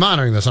got to be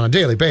monitoring this on a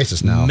daily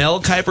basis now.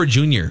 Mel Kiper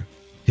Jr.,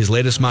 his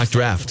latest mock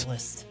draft.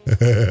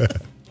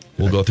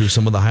 We'll go through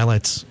some of the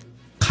highlights.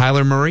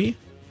 Kyler Murray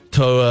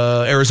to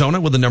Arizona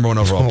with the number 1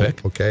 overall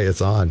pick. Okay,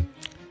 it's on.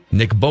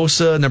 Nick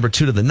Bosa, number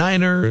 2 to the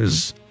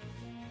Niners.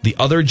 The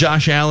other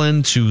Josh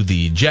Allen to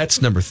the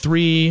Jets, number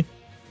 3.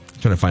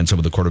 Trying to find some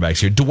of the quarterbacks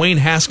here. Dwayne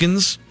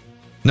Haskins,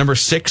 number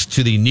 6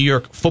 to the New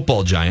York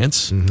Football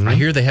Giants. Mm-hmm. I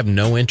hear they have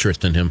no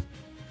interest in him.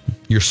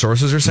 Your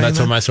sources are saying That's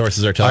that? what my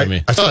sources are telling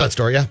me. I saw that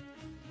story, yeah.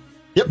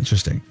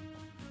 Interesting.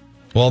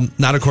 Well,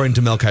 not according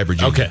to Mel Kiper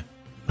Jr. Okay.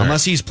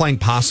 Unless he's playing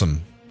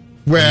possum.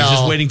 Well, He's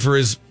just waiting for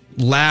his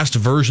last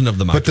version of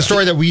the mock but the draft.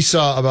 story that we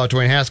saw about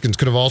Dwayne Haskins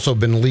could have also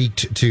been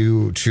leaked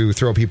to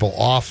throw people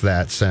off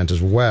that scent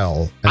as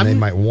well, and they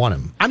might want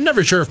him. I'm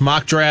never sure if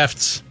mock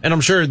drafts, and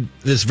I'm sure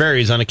this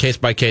varies on a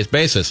case-by-case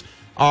basis,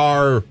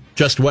 are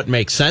just what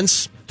makes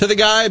sense to the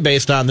guy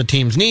based on the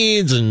team's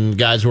needs and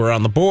guys who are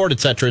on the board, et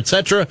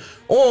cetera,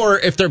 or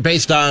if they're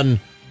based on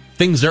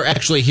things they're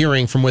actually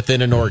hearing from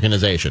within an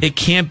organization. It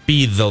can't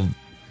be the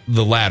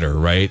latter,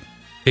 right?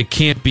 It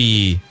can't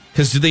be...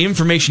 Because the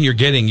information you're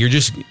getting,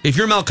 if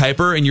you're Mel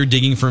Kiper and you're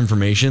digging for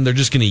information, they're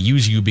just going to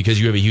use you because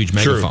you have a huge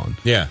megaphone.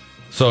 Yeah.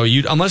 So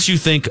unless you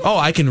think,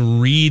 I can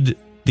read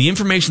the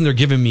information they're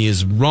giving me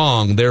is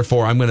wrong,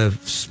 therefore I'm going to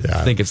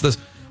think it's this.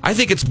 I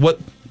think it's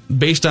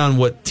based on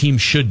what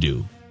teams should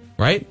do,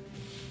 right?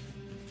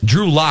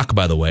 Drew Lock,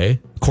 by the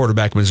way,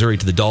 quarterback Missouri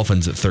to the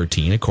Dolphins at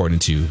 13, according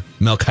to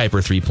Mel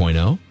Kiper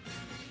 3.0.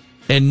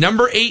 And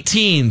number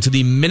 18 to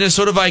the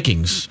Minnesota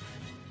Vikings,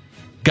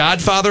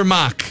 Godfather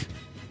Mock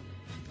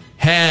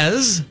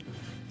has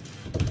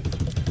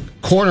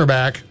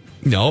Cornerback.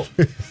 no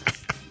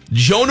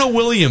Jonah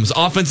Williams,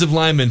 offensive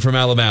lineman from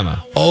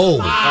Alabama. Oh,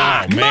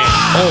 man.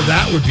 Oh,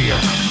 that would be a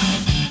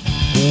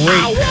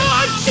great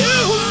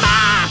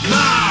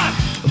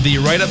The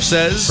write-up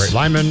says great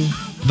lineman.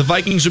 the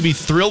Vikings would be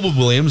thrilled with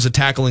Williams, a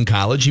tackle in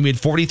college. He made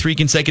 43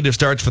 consecutive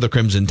starts for the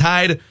Crimson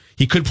Tide.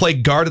 He could play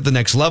guard at the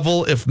next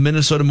level. If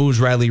Minnesota moves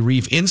Riley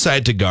Reif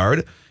inside to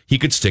guard, he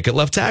could stick at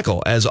left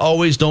tackle. As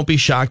always, don't be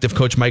shocked if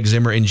Coach Mike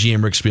Zimmer and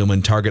GM Rick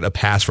Spielman target a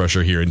pass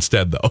rusher here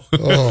instead, though.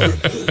 Oh,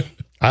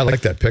 I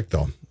like that pick,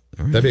 though.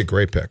 That'd be a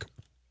great pick.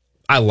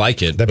 I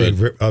like it. That'd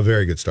but be a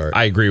very good start.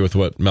 I agree with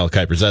what Mel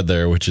Kiper said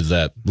there, which is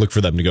that look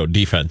for them to go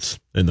defense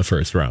in the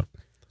first round.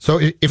 So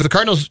if the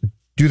Cardinals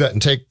do that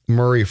and take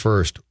Murray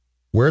first,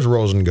 where's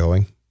Rosen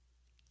going?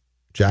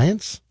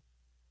 Giants?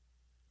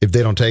 If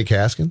they don't take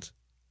Haskins?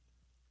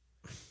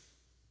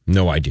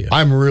 No idea.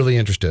 I'm really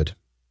interested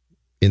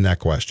in that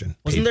question.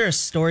 Wasn't there a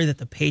story that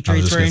the I was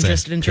Patriots just were gonna say,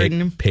 interested in trading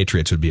him?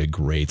 Patriots would be a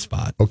great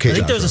spot. Okay. I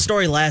think there was a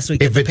story last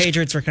week If that the it's-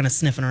 Patriots were kind of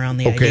sniffing around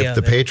the Okay, idea if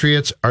the of it.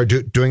 Patriots are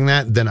doing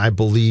that, then I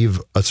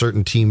believe a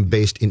certain team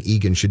based in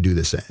Egan should do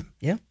the same.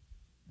 Yeah.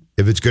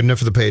 If it's good enough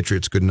for the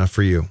Patriots, good enough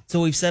for you.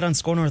 So we've said on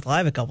Score North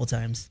Live a couple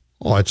times.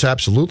 Oh, it's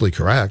absolutely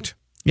correct.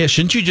 Yeah,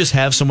 shouldn't you just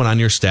have someone on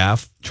your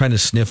staff trying to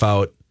sniff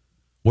out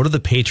what are the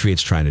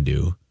Patriots trying to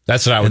do?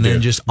 That's what I would And do.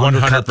 then just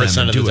undercut them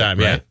 100% and of the do it, time,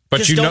 right? yeah. But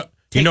Just you know, don't-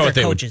 you know what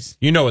they coaches.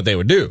 would. You know what they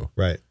would do.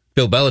 Right.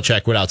 Bill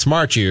Belichick would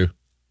outsmart you.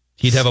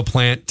 He'd have a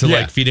plant to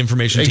like feed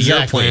information to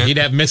your plant. He'd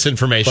have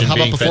misinformation. But how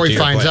about being before fed he to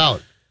your finds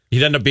plant. out?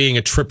 He'd end up being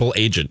a triple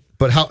agent.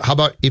 But how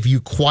about if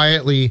you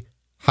quietly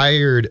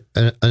hired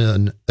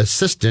an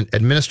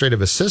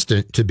administrative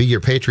assistant to be your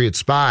Patriot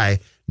spy?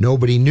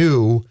 Nobody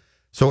knew.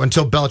 So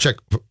until Belichick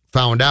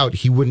found out,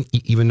 he wouldn't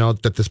even know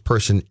that this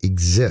person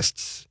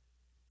exists.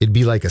 It'd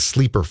be like a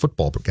sleeper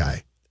football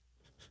guy.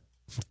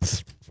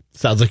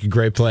 Sounds like a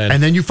great plan.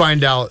 And then you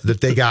find out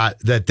that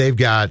they've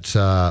got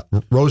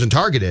Rosen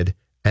targeted,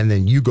 and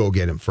then you go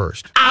get him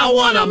first. I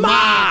want a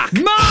mock!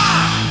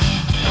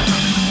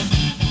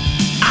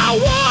 I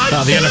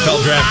want the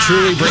NFL draft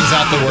truly brings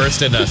out the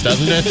worst in us,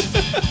 doesn't it?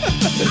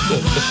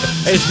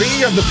 Hey,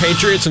 speaking of the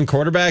Patriots and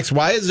quarterbacks,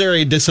 why is there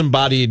a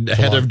disembodied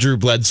head of Drew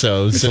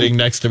Bledsoe sitting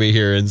next to me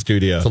here in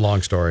studio? It's a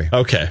long story.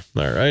 Okay,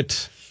 all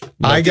right.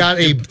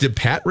 Did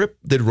Pat rip?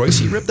 Did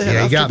Royce rip the head?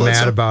 Yeah, off he got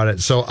Bledsoe? mad about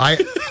it. So I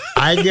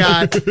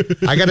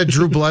got a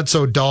Drew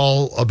Bledsoe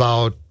doll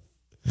about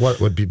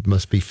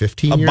must be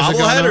 15 a years ago.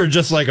 bobblehead now? or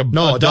just like a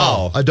doll?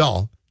 A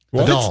doll.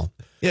 What? A doll.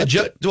 Yeah,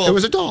 Judd. Well, it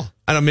was a doll.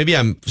 I don't know. Maybe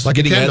I'm Like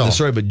a getting Ken ahead of the doll.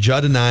 story, but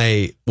Judd and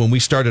I, when we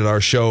started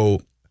our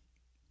show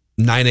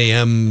 9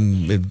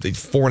 a.m.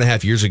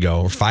 4.5 years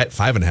ago, or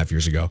 5.5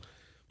 years ago,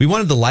 we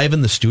wanted to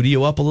liven the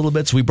studio up a little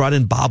bit. So we brought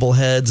in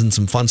bobbleheads and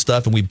some fun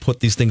stuff, and we'd put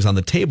these things on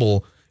the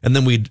table, and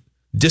then we'd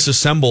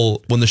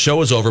disassemble when the show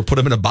was over, put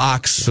them in a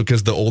box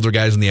because the older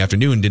guys in the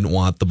afternoon didn't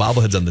want the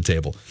bobbleheads on the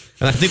table.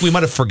 And I think we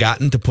might have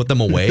forgotten to put them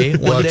away one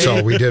Bledsoe.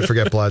 day. We did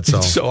forget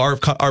Bledsoe. So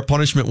our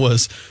punishment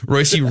was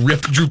Royce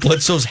ripped Drew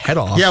Bledsoe's head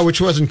off. Yeah, which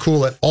wasn't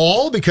cool at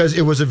all because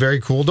it was a very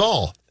cool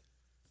doll,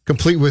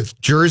 complete with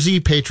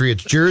jersey,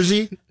 Patriots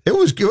jersey. It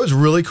was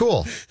really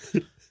cool.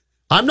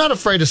 I'm not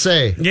afraid to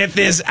say. Get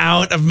this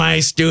out of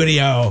my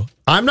studio.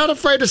 I'm not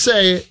afraid to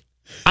say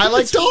I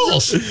like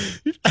dolls,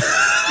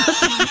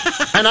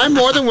 and I'm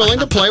more than willing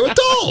to play with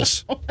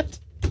dolls.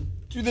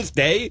 To this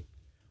day?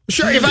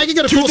 Sure, if I can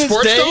get a To cool this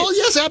sports day? doll,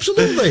 yes,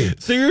 absolutely.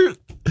 So you're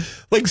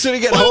like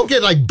sitting at I home, don't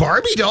get like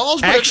Barbie dolls,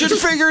 but action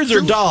figures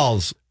or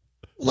dolls?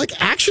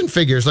 like action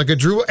figures, like a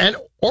Drew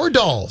or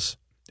dolls.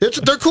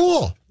 They're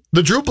cool.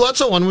 The Drew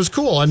Bledsoe one was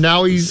cool, and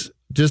now he's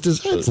just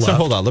his head's So left.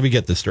 hold on, let me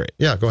get this straight.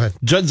 Yeah, go ahead.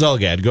 Judd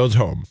Zulgad goes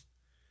home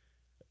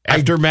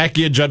after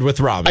Mackie and Judd with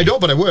Rami. I don't,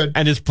 but I would.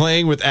 And is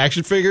playing with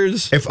action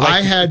figures. If like,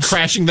 I had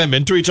crashing them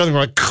into each other,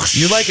 like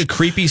You're like a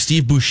creepy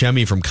Steve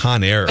Buscemi from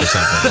Con Air or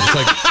something. It's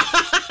like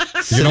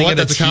you sitting know what? at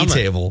That's a a tea comment.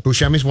 table.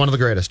 Buscemi's one of the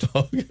greatest.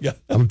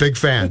 I'm a big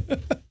fan.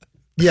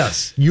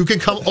 Yes, you can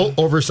come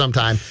over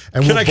sometime,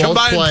 and Can we'll I come both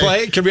by and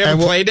play? Can we have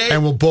a play date?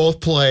 And we'll both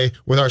play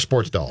with our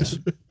sports dolls.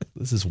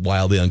 This is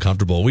wildly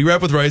uncomfortable. We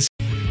wrap with Royce.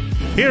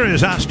 Here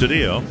is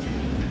Astudillo.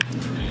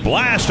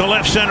 Blast to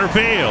left center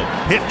field.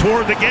 Hit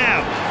toward the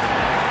gap.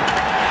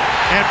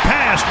 And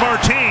past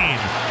Martin.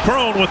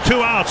 Crone with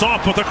 2 outs,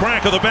 off with the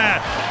crack of the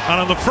bat.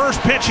 And on the first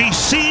pitch he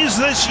sees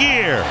this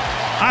year,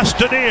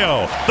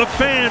 Astudillo, the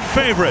fan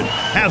favorite,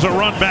 has a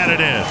run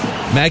batted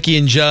in. Mackie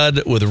and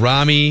Judd with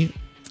Rami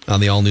on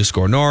the all-new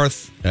Score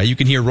North. You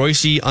can hear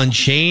Royce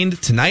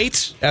Unchained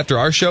tonight after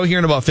our show here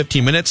in about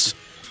 15 minutes.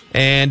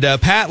 And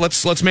Pat,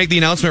 let's make the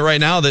announcement right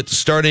now that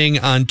starting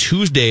on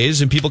Tuesdays,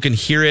 and people can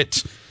hear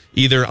it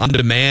either on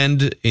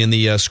demand in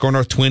the Score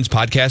North Twins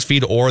podcast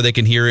feed, or they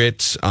can hear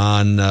it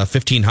on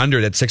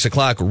 1500 at 6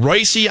 o'clock.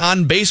 Royce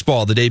on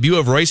Baseball, the debut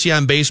of Royce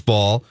on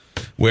Baseball,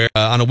 where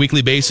on a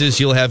weekly basis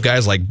you'll have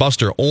guys like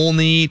Buster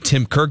Olney,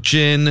 Tim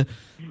Kirkchin,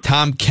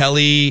 Tom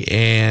Kelly,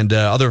 and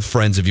other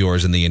friends of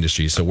yours in the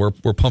industry. So we're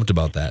pumped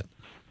about that.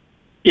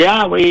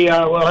 Yeah,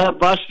 we'll have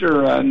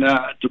Buster on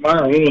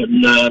tomorrow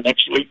and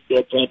next week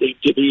probably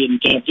to be in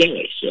Tom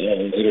Kelly, so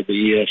it'll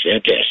be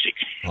fantastic.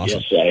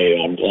 Awesome.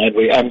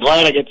 Yes, I'm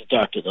glad I get to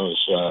talk to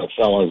those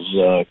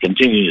fellas.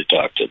 Continue to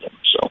talk to them.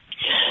 So,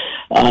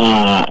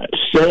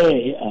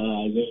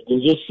 they're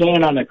just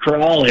saying on the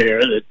crawl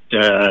here that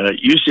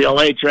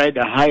UCLA tried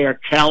to hire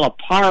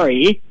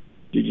Calipari.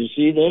 Did you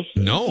see this?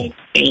 No.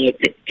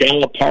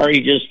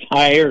 Calipari just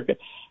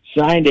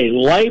signed a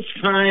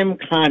lifetime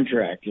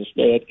contract to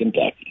stay at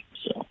Kentucky.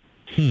 So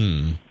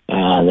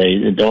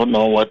they don't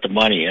know what the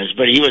money is,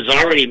 but he was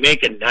already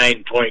making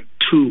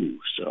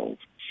 9.2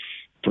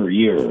 per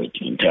year at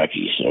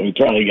Kentucky, so he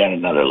probably got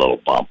another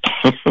little bump.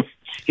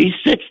 He's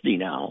 60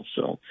 now,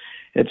 so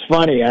it's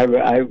funny. I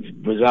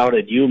was out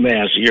at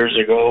UMass years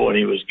ago when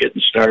he was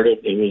getting started.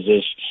 He was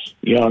this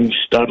young,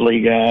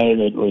 studly guy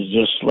that was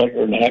just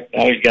slicker than heck.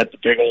 Now he's got the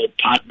big old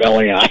pot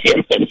belly on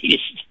him,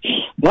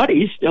 but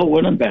he's still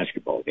winning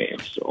basketball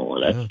games, so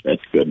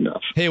that's good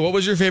enough. Hey, what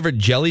was your favorite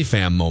Jelly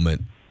Fam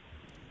moment?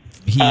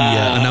 He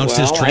announced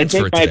his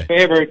transfer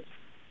today.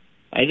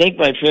 I think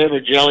my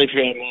favorite Jelly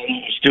Fam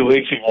moment was 2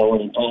 weeks ago when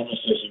he told us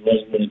he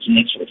wasn't going to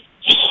transfer.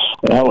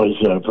 That was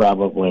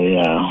probably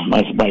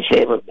my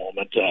favorite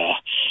moment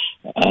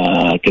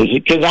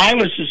because I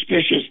was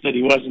suspicious that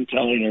he wasn't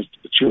telling us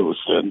the truth,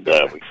 and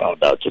we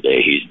found out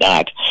today he's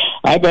not.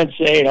 I've been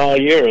saying all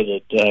year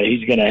that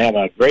he's going to have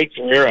a great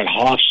career at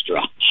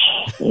Hofstra,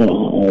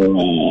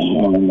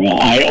 Iona.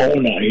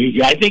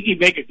 I think he'd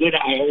make a good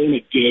Iona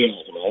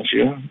Gale, don't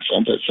you?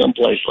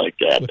 Someplace like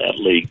that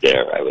league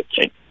there, I would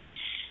think.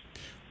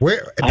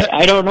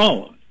 I don't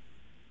know.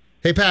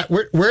 Hey, Pat,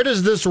 where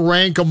does this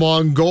rank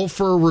among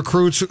Gopher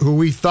recruits who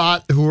we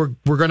thought were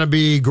going to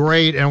be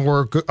great and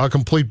were a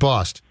complete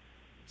bust?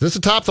 Is this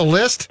atop the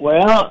list?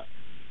 Well,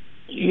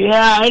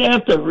 yeah, I'd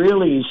have to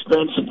really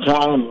spend some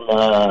time.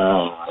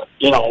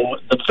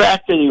 The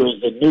fact that he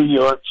was the New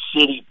York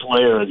City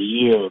Player of the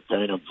Year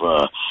kind of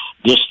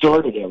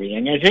distorted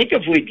everything. I think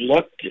if we'd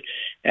looked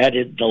at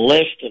the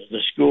list of the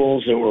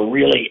schools that were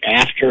really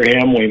after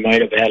him, we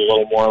might have had a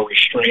little more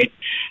restraint.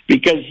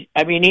 Because,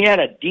 I mean, he had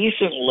a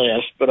decent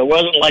list, but it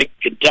wasn't like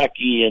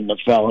Kentucky and the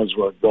fellas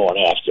were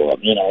going after him.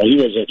 You know, he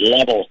was at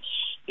level.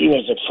 He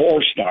was a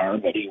 4-star,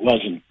 but he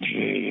wasn't,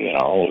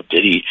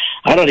 did he?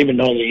 I don't even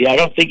know. I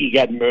don't think he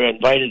got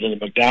invited to the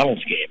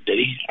McDonald's game, did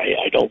he?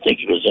 I don't think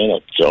he was in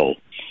it. So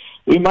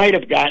we might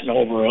have gotten a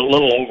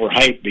little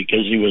overhyped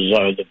because he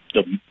was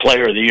the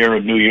player of the year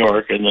in New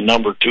York and the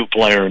number 2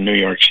 player in New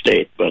York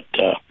State. But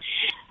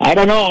I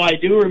don't know. I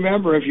do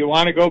remember, if you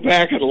want to go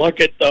back and look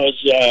at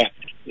those,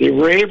 the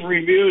rave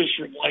reviews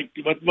from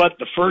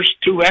the first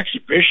 2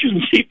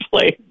 exhibitions he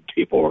played,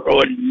 people were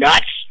going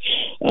nuts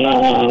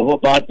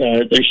about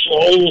the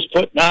show he was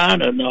putting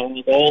on and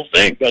the whole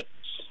thing. But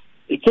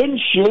they couldn't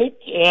shoot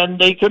and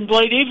they couldn't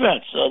play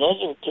defense. So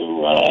those are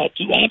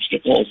two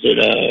obstacles that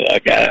a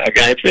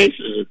guy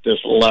faces at this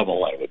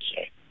level, I would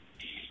say.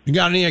 You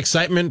got any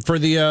excitement for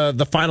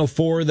the Final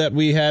Four that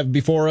we have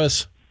before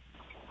us?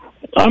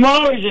 I'm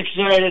always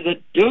excited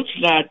that Duke's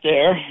not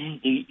there.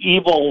 The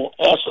evil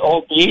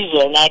SOBs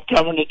are not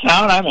coming to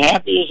town. I'm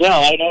happy as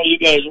hell. I know you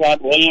guys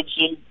want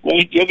Williamson.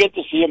 Wait, you'll get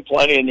to see him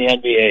plenty in the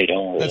NBA,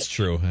 don't worry. That's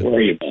true.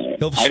 Worry about it.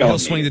 He'll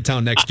swing to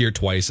town next year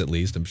twice at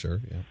least, I'm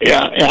sure.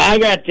 Yeah, I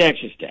got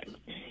Texas Tech.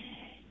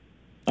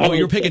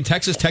 You're picking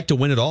Texas Tech to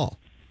win it all.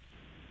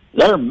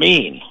 They're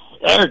mean.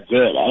 They're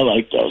good. I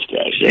like those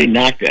guys. They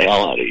knock the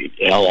hell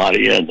out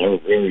of you, and they're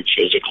very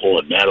physical.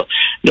 And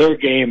their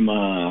game,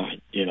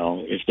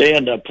 if they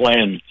end up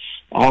playing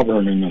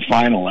Auburn in the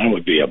final, that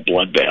would be a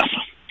bloodbath.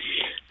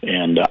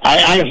 And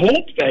I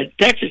hope that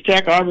Texas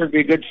Tech Auburn would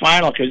be a good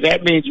final, because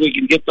that means we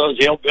can get those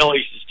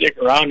hillbillies to stick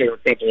around here a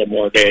couple of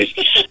more days.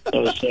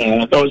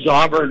 Those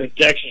Auburn and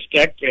Texas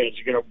Tech fans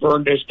are going to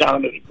burn this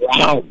down to the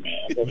ground,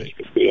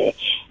 man.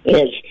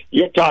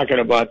 You're talking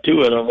about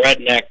 2 of the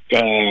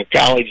redneck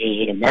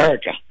colleges in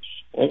America.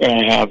 We're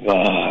going to have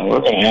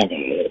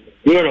a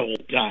good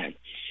old time.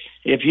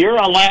 If you're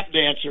a lap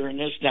dancer in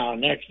this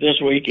town this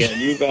weekend,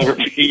 you better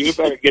go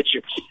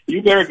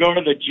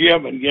to the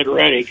gym and get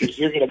ready, because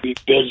you're going to be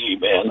busy,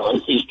 man.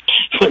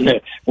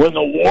 When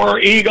the War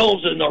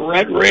Eagles and the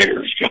Red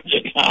Raiders come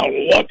to town,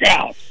 look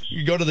out.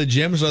 You go to the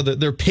gym, so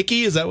they're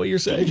picky. Is that what you're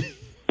saying?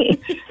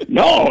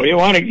 No, you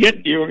want to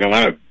get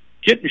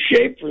in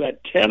shape for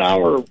that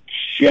 10-hour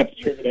shift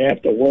you're going to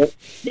have to work,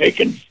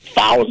 making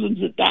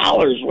thousands of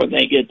dollars when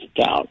they get to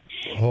town.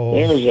 Oh.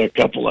 There's a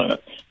couple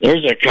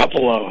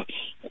of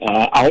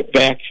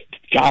outback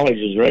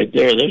colleges right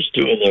there. There's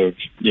 2 of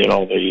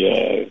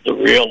the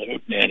real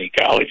hootenanny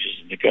colleges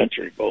in the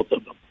country, both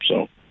of them.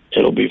 So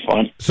it'll be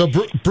fun. So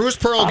Bruce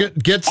Pearl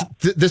gets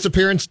this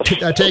appearance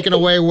taken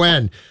away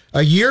when?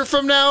 A year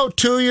from now,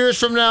 2 years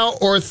from now,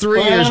 or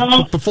 3 years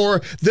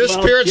before this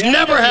appearance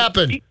never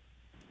happened?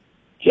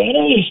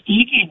 Generally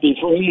speaking,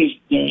 before these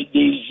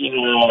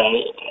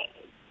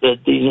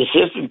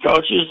assistant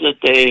coaches that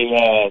they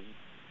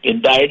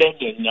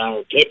indicted and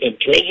are in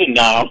prison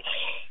now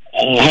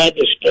had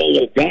to spill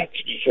their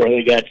guts before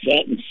they got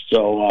sentenced.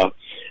 So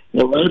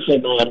the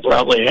Renson man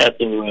probably had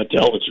to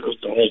tell the truth,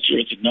 the whole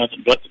truth, and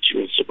nothing but the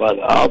truth about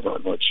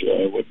Auburn, which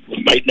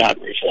might not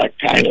reflect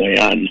kindly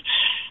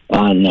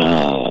on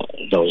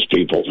those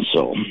people.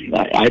 So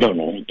I don't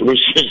know.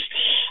 Bruce is,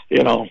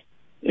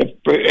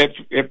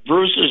 if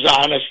Bruce is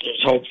honest,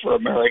 there's hope for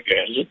America,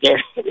 isn't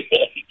there?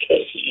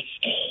 Because he's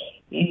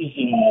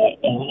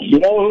you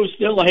know who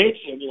still hates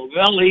him?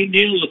 Lavelle Neal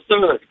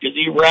III, because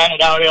he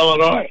ratted out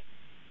Illinois.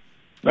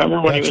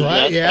 Remember when he was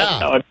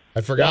right?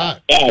 I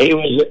forgot. Yeah, he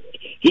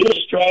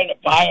was trying to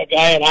buy a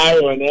guy in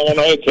Iowa, and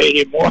Illinois paid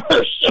him more,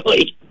 so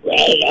he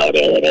ratted out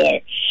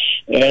Illinois.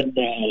 And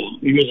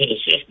he was an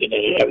assistant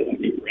at everyone.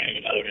 He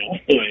ratted out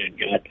Illinois and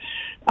got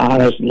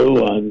honest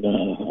Lou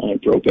on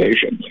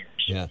probation there.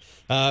 Yeah.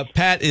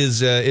 Pat,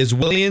 is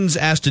Williams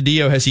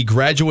Astudillo, has he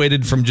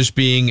graduated from just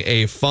being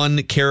a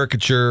fun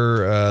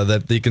caricature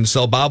that they can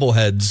sell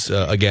bobbleheads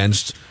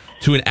against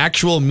to an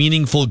actual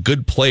meaningful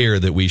good player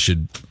that we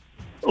should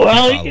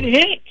follow? He can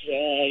hit.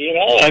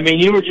 I mean,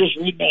 you were just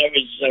reading. I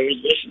was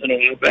listening a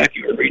while back.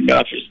 You were reading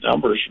off his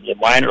numbers from the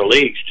minor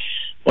leagues.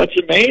 What's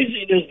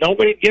amazing is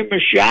nobody gave him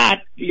a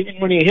shot, even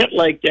when he hit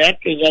like that,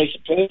 because I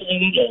suppose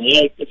they didn't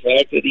like the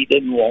fact that he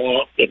didn't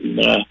walk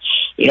and,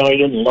 he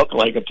didn't look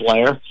like a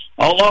player.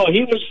 Although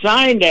he was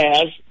signed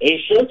as a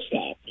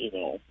shortstop,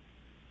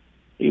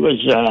 He was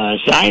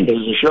signed as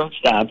a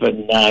shortstop,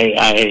 and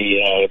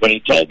I when he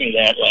told me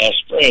that last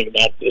spring,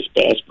 not this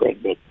past spring,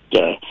 but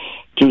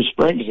 2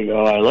 springs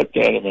ago, I looked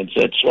at him and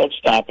said,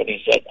 shortstop, and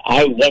he said,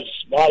 I was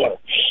smaller.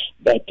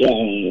 But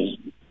he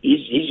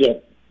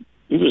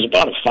was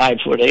about a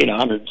 5'8",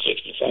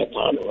 165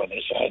 pounder when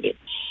they signed him.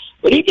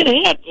 But he can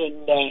hit,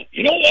 and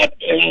you know what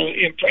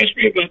impressed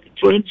me about the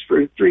Twins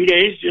for 3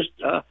 days? Just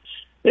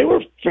they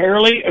were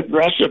fairly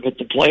aggressive at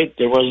the plate.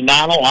 There was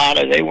not a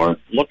lot of. They weren't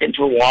looking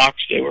for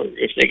walks. They were,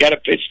 if they got a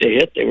pitch to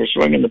hit, they were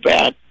swinging the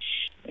bat.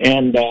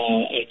 And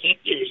I think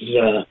there's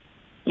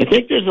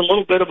a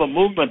little bit of a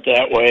movement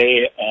that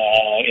way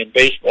in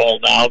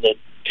baseball now, that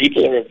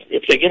people are,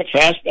 if they get a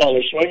fastball,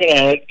 they're swinging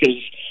at it, because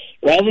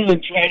rather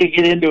than trying to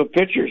get into a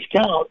pitcher's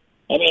count,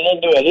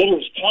 into a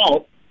hitter's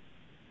count,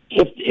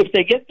 if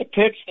they get the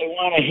pitch they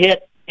want to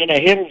hit in a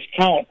hitter's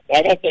count,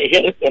 why don't they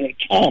hit it when it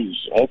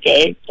comes?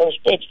 Okay,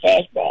 first pitch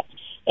fastball.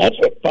 That's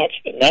what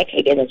Buxton. That's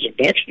the difference of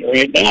Buxton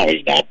right now.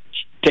 He's not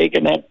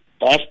taking that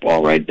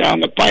fastball right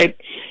down the pipe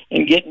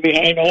and getting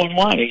behind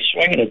 0-1. He's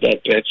swinging at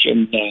that pitch,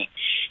 and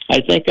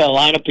I think a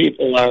lot of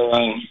people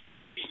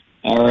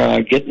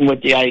are getting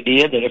with the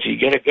idea that if you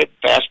get a good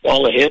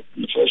fastball to hit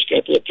in the first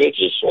couple of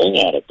pitches, swing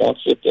at it. Don't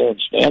sit there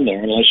and stand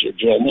there unless you're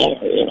Joe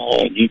Mauer,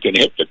 and you can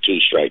hit the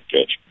 2-strike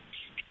pitch.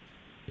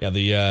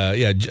 Yeah,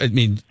 I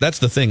mean, that's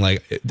the thing.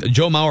 Like,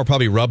 Joe Mauer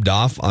probably rubbed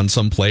off on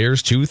some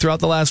players, too, throughout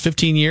the last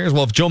 15 years.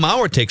 Well, if Joe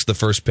Mauer takes the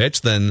first pitch,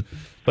 then...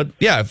 But,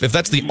 yeah, if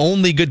that's the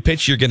only good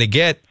pitch you're going to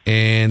get,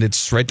 and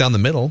it's right down the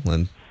middle,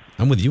 then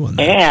I'm with you on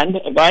that. And,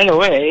 by the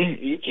way,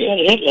 you can't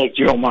hit like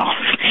Joe Mauer.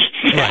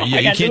 Right, yeah,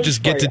 you can't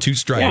just get to 2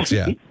 strikes,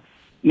 yeah.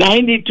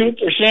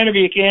 92% of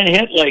you can't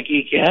hit like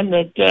he can,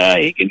 that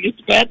he can get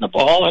the bat in the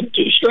ball on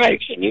 2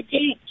 strikes, and you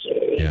can't. So,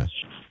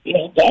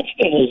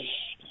 Buxton is...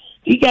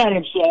 He got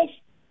himself...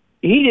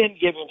 He didn't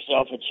give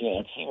himself a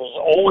chance. He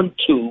was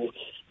 0-2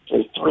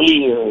 for 3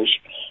 years,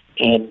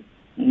 and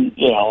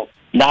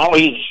now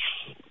he's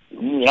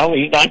not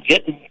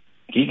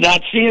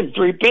seeing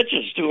 3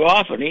 pitches too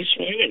often. He's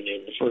swinging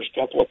in the first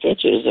couple of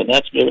pitches, and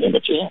that's giving him a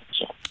chance.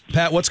 So.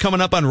 Pat, what's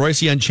coming up on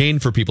Royce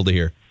Unchained for people to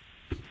hear?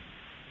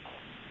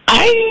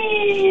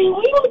 We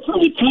were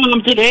pretty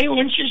calm today,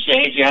 wouldn't you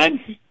say, John?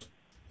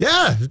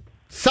 Yeah,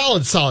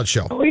 solid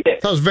show. We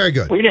did. That was very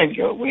good. We didn't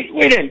go. We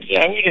didn't go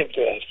off the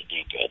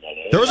deep end.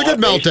 There was a good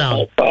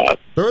meltdown. A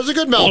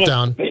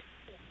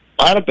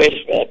lot of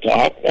baseball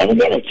talk.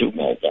 One or 2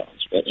 meltdowns,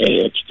 but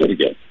hey, it's pretty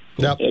good.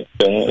 Yep. It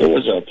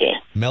was okay.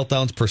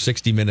 Meltdowns per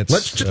 60 minutes.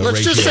 Let's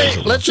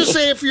just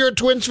say if you're a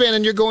Twins fan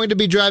and you're going to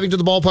be driving to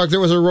the ballpark, there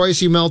was a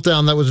Royce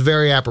meltdown that was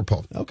very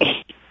apropos.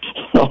 Okay.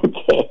 All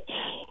right.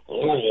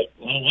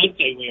 Well, one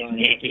thing we aren't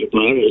happy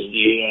about is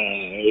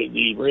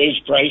the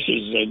raised prices.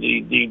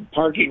 The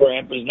parking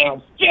ramp is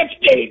now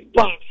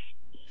 $50.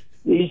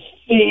 These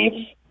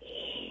thieves.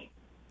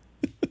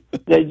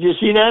 Did you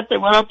see that? They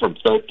went up from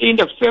 13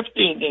 to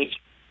 15.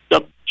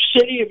 The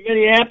city of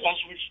Minneapolis,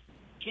 which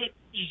took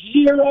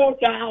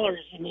 $0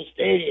 in the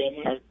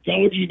stadium, are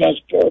gouging us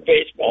poor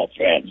baseball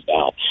fans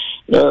now.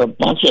 They're a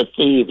bunch of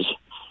thieves.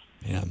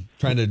 Yeah,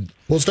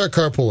 We'll start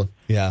carpooling.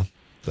 Yeah,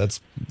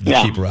 that's the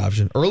cheaper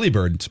option. Early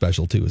bird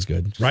special too is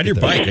good. Ride your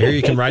bike. Here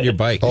you can ride your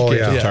bike. Oh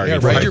yeah,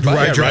 ride your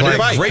bike.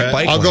 Great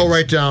bike. I'll go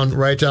right down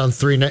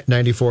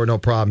 394. No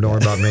problem. Don't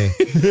worry about me.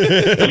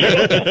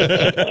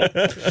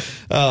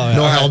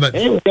 No helmet.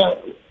 Hey,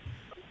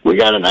 we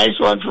got a nice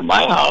one from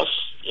my house.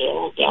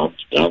 Down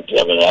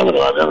Clement Avenue.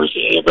 I've never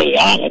seen anybody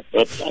on it,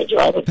 but I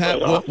drive it.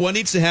 Pat, what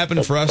needs to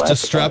happen for us to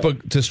strap a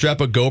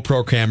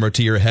GoPro camera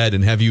to your head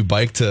and have you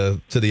bike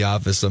to the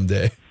office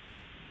someday?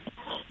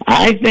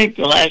 I think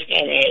the last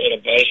time I had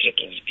a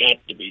bicycle has got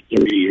to be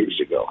 30 years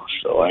ago,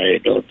 so I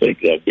don't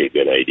think that'd be a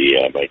good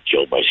idea. I might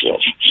kill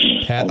myself.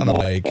 Pat on a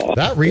bike.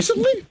 That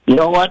recently? You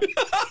know what?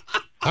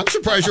 I'm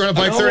surprised you were on a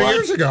bike 30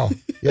 years ago.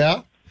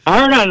 Yeah?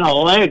 Hard on the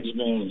legs,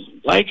 man.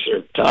 Bikes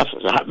are tough,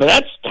 but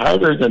that's the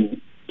hardest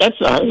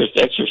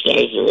exercise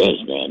there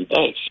is, man.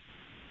 Bikes.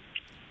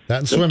 That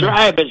and swimming. The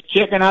tribe is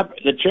kicking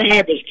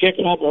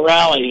up a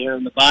rally here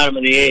in the bottom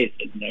of the 8th,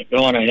 and they're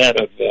going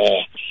ahead of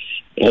the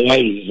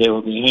ladies. They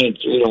were behind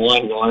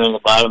 3-1 going in the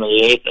bottom of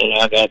the 8th, and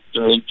I got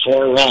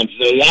 4 runs.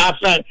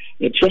 The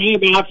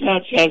tribe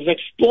offense has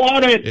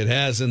exploded. It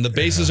has, and the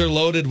bases are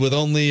loaded with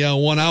only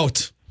 1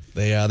 out.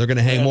 They're going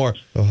to hang more.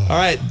 All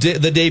right,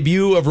 the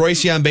debut of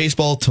Royce on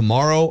Baseball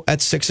tomorrow at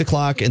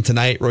 6:00, and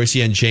tonight Royce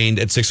Unchained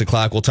at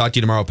 6:00. We'll talk to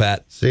you tomorrow,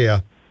 Pat. See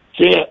ya.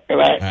 See ya. Bye.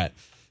 All right.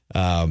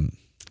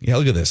 Yeah,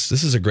 look at this.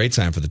 This is a great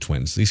sign for the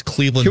Twins. These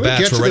Cleveland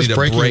bats were ready to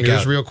break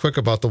out. Real quick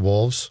about the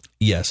Wolves.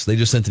 Yes, they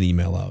just sent an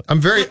email out.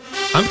 I'm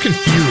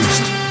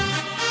confused.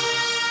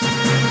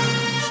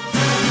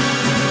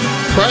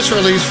 Press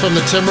release from the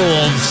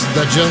Timberwolves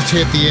that just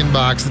hit the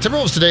inbox. The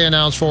Timberwolves today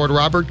announced forward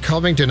Robert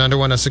Covington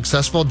underwent a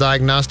successful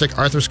diagnostic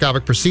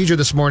arthroscopic procedure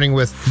this morning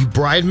with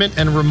debridement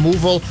and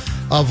removal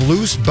of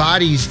loose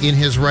bodies in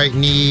his right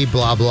knee,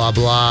 blah, blah,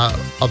 blah.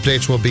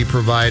 Updates will be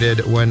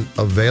provided when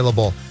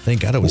available.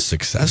 Thank God it was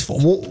successful.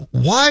 Well,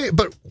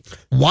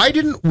 why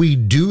didn't we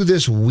do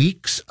this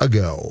weeks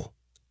ago?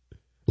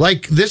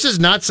 Like, this is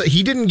not,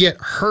 he didn't get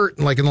hurt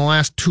like in the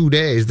last 2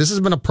 days. This has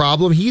been a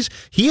problem. He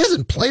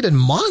hasn't played in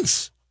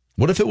months.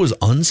 What if it was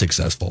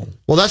unsuccessful?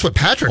 Well, that's what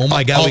Patrick. Oh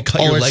my God, we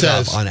cut your leg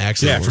says, off on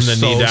accident. Yeah, from the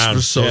knee down.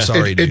 We're so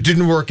sorry, dude. It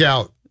didn't work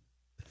out.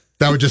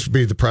 That would just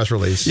be the press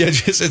release. Yeah,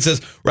 it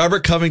says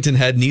Robert Covington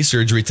had knee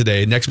surgery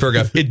today. Next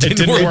paragraph. It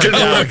didn't work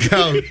out.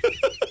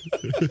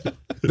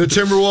 The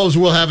Timberwolves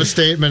will have a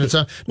statement. It's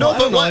I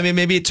don't know. I mean,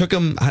 maybe it took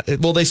them.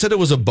 Well, they said it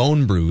was a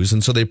bone bruise,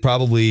 and so they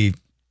probably.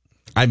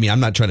 I mean, I'm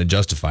not trying to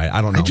justify it.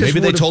 I don't know. Maybe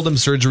they told him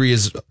surgery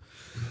is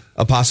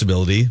a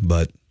possibility,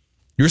 but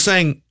you're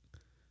saying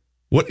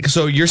what?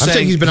 So you're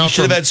saying he's been he out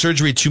should have had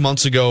surgery 2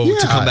 months ago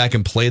to come back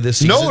and play this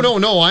season?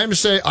 No. I'm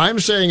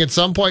saying at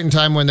some point in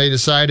time when they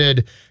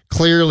decided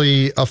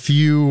clearly a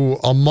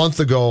month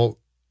ago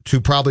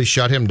to probably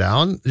shut him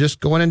down, just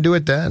go in and do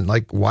it then.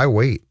 Like, why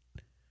wait?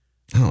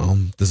 I don't know.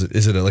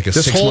 Is it like a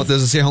 6 month?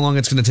 Does it say how long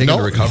it's going to take him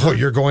to recover? No,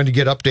 you're going to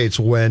get updates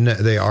when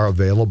they are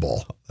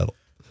available.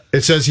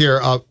 It says here,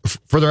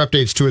 further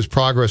updates to his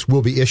progress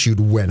will be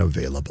issued when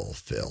available,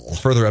 Phil.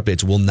 Further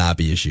updates will not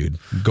be issued.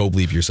 Go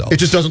bleep yourself. It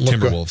just doesn't look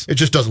Timberwolves. good. It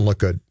just doesn't look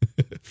good.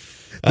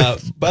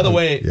 By the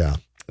way,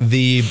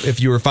 if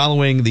you were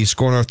following the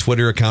Score North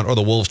Twitter account or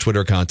the Wolves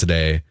Twitter account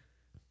today,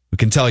 we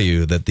can tell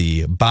you that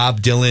the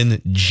Bob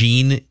Dylan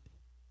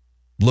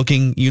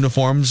jean-looking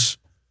uniforms,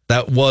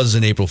 that was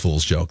an April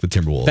Fool's joke, the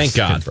Timberwolves. Thank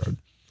God. Confirmed.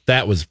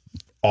 That was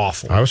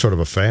awful. I was sort of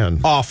a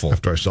fan. Awful.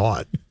 After I saw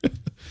it.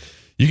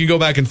 You can go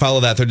back and follow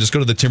that. Just go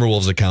to the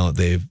Timberwolves account.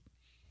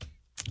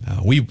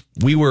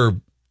 We were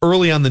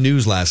early on the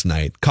news last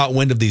night, caught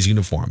wind of these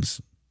uniforms,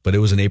 but it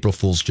was an April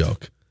Fool's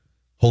joke,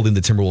 holding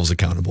the Timberwolves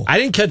accountable. I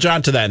didn't catch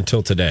on to that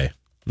until today.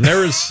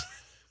 There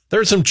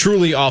were some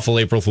truly awful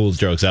April Fool's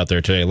jokes out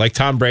there today, like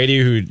Tom Brady,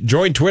 who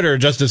joined Twitter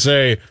just to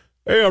say,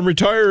 "Hey, I'm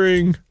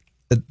retiring."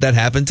 That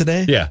happened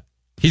today? Yeah.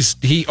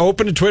 He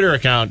opened a Twitter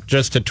account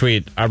just to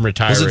tweet, "I'm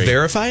retiring." Was it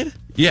verified?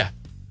 Yeah.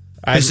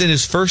 In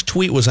his first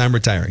tweet was, "I'm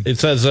retiring." It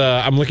says,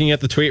 I'm looking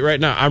at the tweet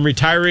right now. "I'm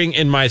retiring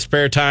in my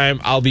spare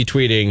time. I'll be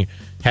tweeting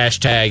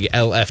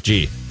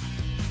 #LFG.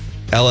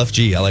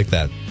 LFG, I like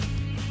that.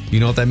 You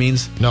know what that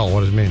means? No, what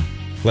does it mean?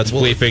 Let's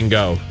bleeping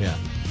go. Yeah.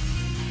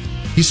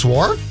 He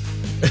swore?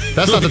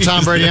 That's not the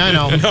Tom Brady I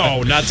know.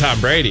 No, not Tom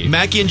Brady.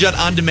 Mackie and Judd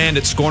on demand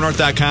at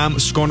scorenorth.com,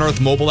 Score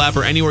North mobile app,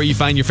 or anywhere you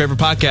find your favorite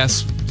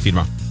podcasts. See you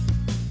tomorrow.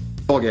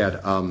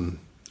 Olgad,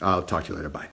 I'll talk to you later. Bye.